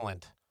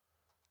equivalent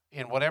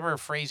in whatever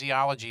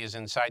phraseology is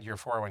inside your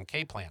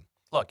 401k plan.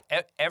 Look,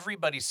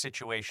 everybody's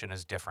situation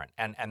is different.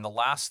 And the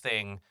last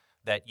thing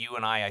that you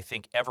and I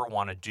think, ever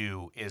want to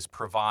do is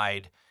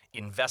provide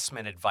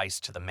investment advice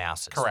to the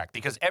masses. Correct.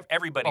 Because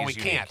everybody's we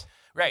unique. can't.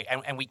 Right,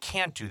 and we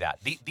can't do that.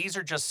 These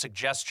are just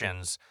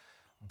suggestions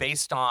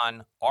based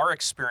on our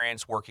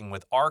experience working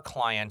with our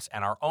clients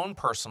and our own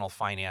personal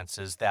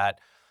finances, that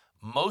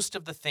most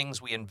of the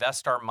things we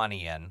invest our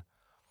money in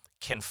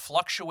can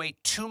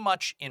fluctuate too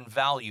much in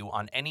value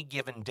on any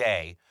given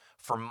day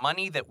for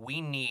money that we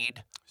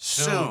need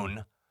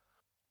soon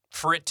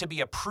for it to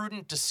be a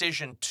prudent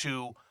decision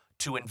to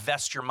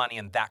invest your money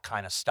in that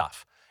kind of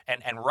stuff.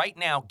 And right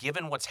now,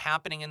 given what's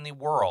happening in the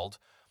world,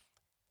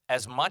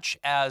 as much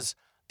as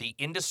the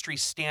industry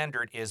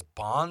standard is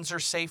bonds are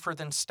safer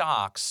than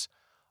stocks,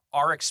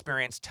 our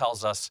experience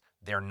tells us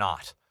they're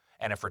not.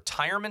 And if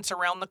retirement's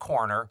around the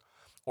corner,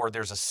 or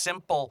there's a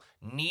simple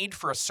need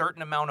for a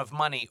certain amount of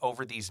money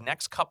over these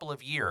next couple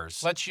of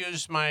years, Let's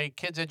use my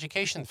kids'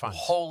 education funds.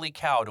 holy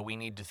cow, do we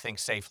need to think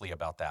safely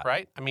about that.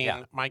 Right? I mean,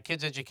 Yeah. my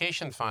kids'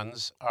 education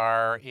funds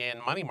are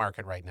in money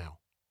market right now.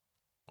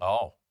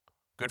 Oh,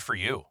 good for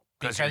you.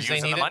 Because you're Because they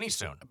using need the it. money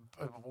soon.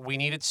 We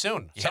need it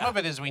soon. Some Yeah. of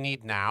it is we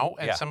need now,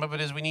 and Yeah. some of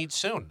it is we need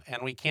soon.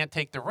 And we can't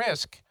take the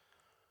risk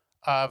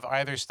of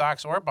either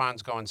stocks or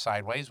bonds going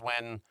sideways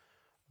when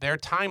their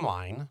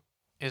timeline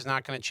is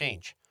not going to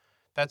change.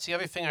 That's the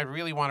other thing I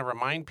really want to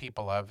remind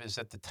people of, is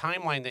that the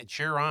timeline that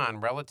you're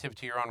on relative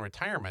to your own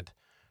retirement,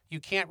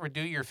 you can't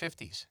redo your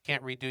 50s,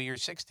 can't redo your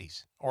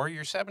 60s or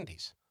your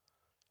 70s.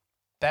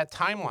 That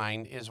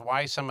timeline is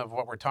why some of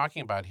what we're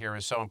talking about here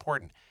is so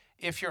important.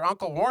 If you're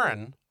Uncle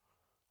Warren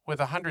with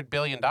 $100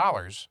 billion,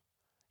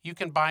 you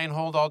can buy and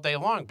hold all day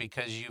long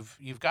because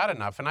you've got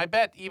enough. And I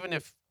bet even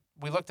if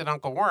we looked at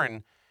Uncle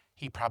Warren,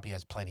 he probably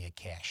has plenty of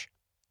cash.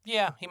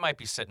 Yeah, he might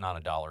be sitting on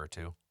 $1 or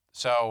 $2.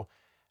 So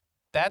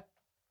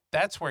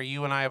that's where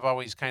you and I have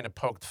always kind of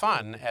poked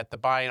fun at the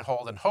buy and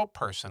hold and hope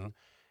person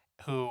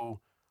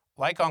who,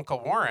 like Uncle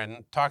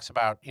Warren, talks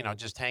about,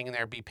 just hang in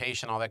there, be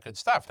patient, all that good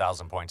stuff.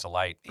 1,000 points of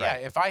light. Yeah,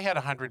 Right. if I had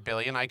 $100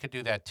 billion, I could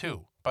do that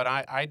too. But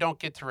I don't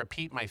get to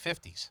repeat my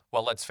 50s.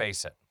 Well, let's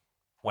face it.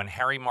 When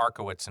Harry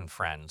Markowitz and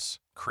friends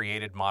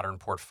created modern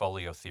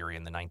portfolio theory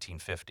in the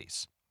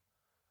 1950s,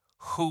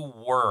 who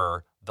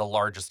were the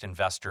largest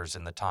investors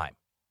in the time?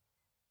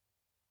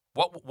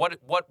 What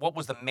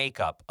was the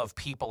makeup of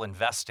people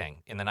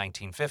investing in the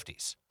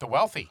 1950s? The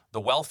wealthy.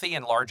 The wealthy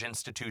and large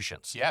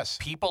institutions. Yes.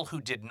 People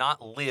who did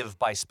not live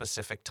by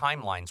specific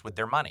timelines with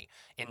their money.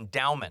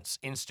 Endowments,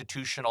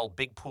 institutional,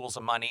 big pools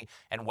of money,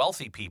 and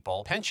wealthy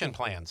people. Pension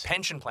plans.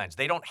 Pension plans.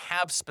 They don't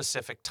have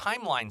specific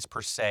timelines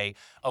per se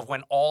of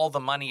when all the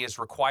money is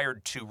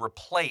required to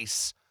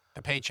replace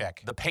The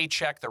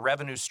paycheck. the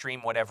revenue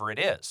stream, whatever it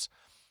is.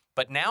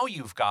 But now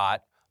you've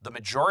got the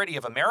majority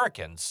of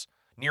Americans,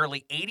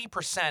 nearly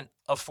 80%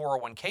 of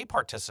 401k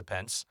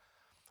participants,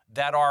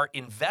 that are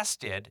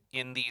invested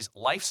in these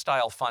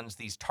lifestyle funds,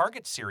 these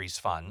target series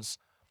funds,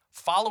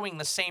 following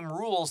the same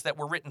rules that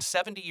were written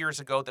 70 years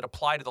ago that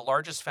apply to the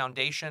largest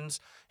foundations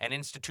and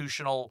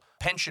institutional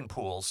pension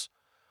pools.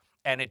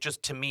 And it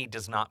just, to me,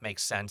 does not make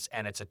sense,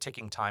 and it's a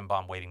ticking time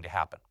bomb waiting to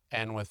happen.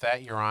 And with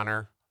that, Your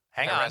Honor,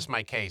 Hang I on. rest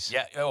my case.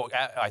 Yeah. Oh,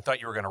 I thought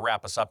you were going to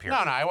wrap us up here. No,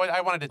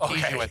 I wanted to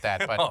tease Okay. you with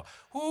that, but Oh,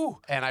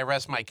 whew. and I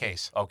rest my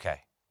case.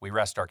 Okay, we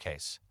rest our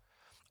case.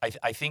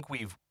 I think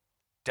we've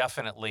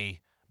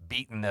definitely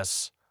beaten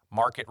this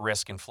market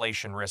risk,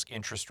 inflation risk,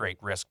 interest rate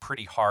risk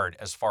pretty hard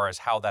as far as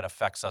how that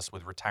affects us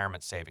with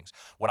retirement savings.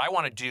 What I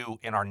want to do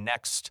in our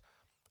next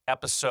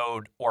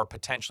episode, or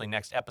potentially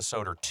next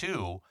episode or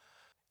two,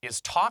 is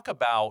talk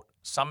about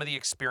some of the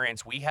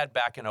experience we had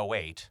back in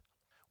 2008,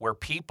 where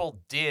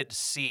people did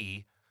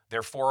see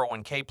their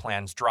 401k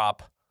plans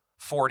drop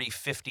 40,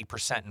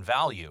 50% in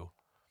value.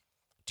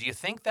 Do you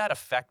think that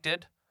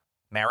affected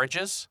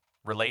marriages,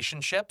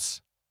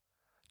 relationships?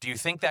 Do you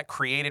think that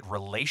created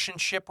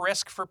relationship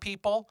risk for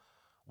people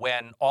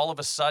when all of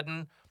a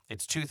sudden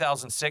it's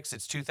 2006,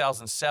 it's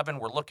 2007,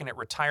 we're looking at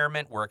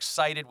retirement, we're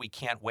excited, we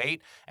can't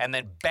wait, and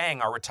then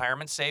bang, our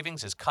retirement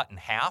savings is cut in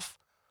half?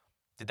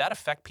 Did that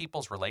affect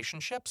people's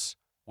relationships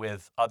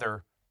with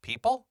other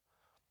people?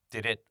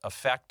 Did it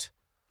affect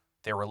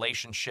their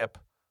relationship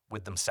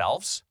with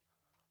themselves?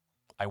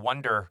 I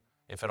wonder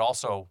if it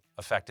also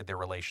affected their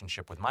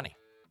relationship with money.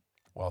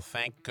 Well,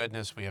 thank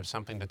goodness we have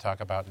something to talk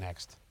about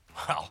next.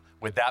 Well,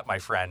 with that, my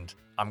friend,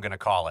 I'm going to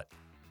call it.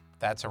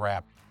 That's a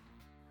wrap.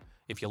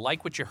 If you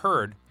like what you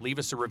heard, leave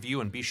us a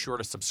review and be sure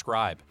to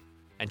subscribe.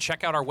 And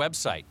check out our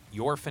website,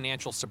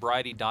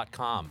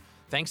 yourfinancialsobriety.com.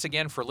 Thanks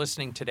again for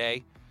listening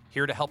today.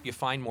 Here to help you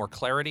find more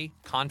clarity,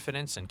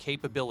 confidence, and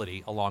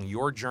capability along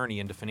your journey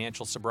into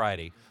financial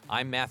sobriety.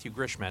 I'm Matthew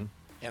Grishman.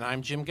 And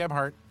I'm Jim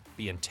Gebhardt.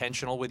 Be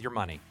intentional with your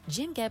money.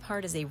 Jim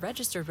Gebhardt is a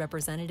registered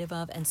representative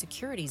of and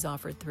securities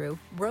offered through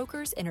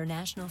Brokers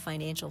International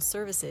Financial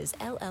Services,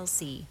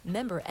 LLC,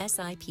 member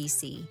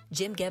SIPC.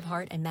 Jim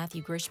Gebhardt and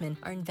Matthew Grishman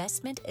are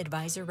investment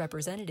advisor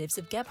representatives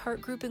of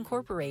Gebhardt Group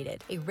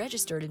Incorporated, a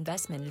registered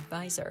investment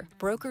advisor.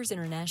 Brokers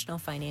International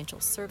Financial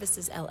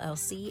Services,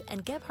 LLC,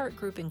 and Gebhardt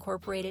Group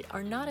Incorporated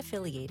are not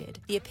affiliated.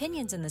 The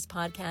opinions in this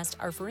podcast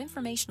are for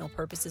informational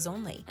purposes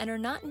only and are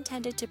not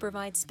intended to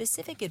provide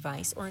specific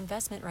advice or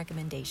investment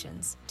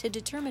recommendations. To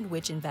determine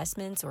which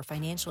investments or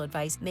financial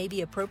advice may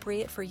be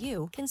appropriate for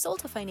you,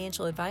 consult a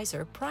financial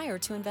advisor prior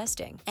to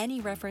investing. Any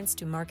reference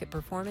to market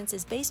performance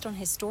is based on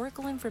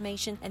historical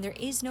information, and there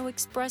is no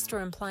expressed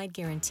or implied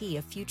guarantee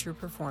of future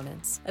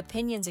performance.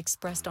 Opinions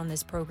expressed on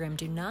this program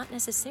do not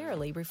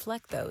necessarily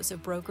reflect those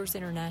of Brokers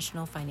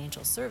International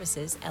Financial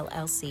Services,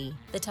 LLC.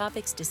 The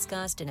topics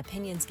discussed and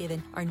opinions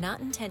given are not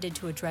intended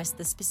to address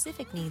the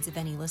specific needs of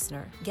any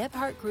listener.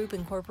 Gebhardt Group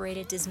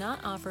Incorporated does not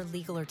offer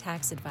legal or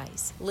tax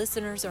advice.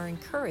 Listeners are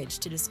encouraged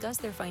to discuss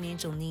their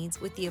financial needs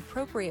with the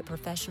appropriate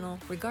professional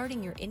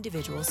regarding your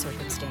individual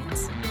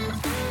circumstance.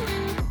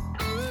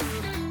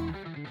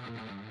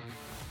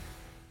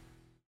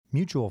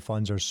 Mutual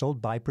funds are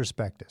sold by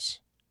prospectus.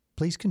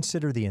 Please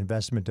consider the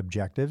investment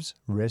objectives,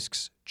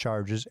 risks,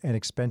 charges, and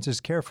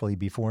expenses carefully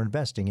before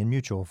investing in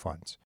mutual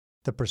funds.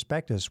 The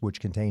prospectus, which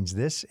contains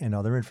this and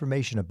other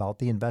information about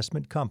the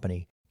investment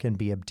company, can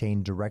be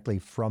obtained directly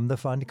from the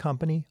fund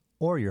company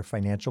or your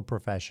financial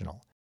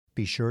professional.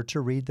 Be sure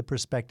to read the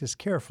prospectus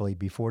carefully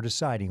before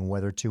deciding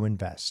whether to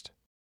invest.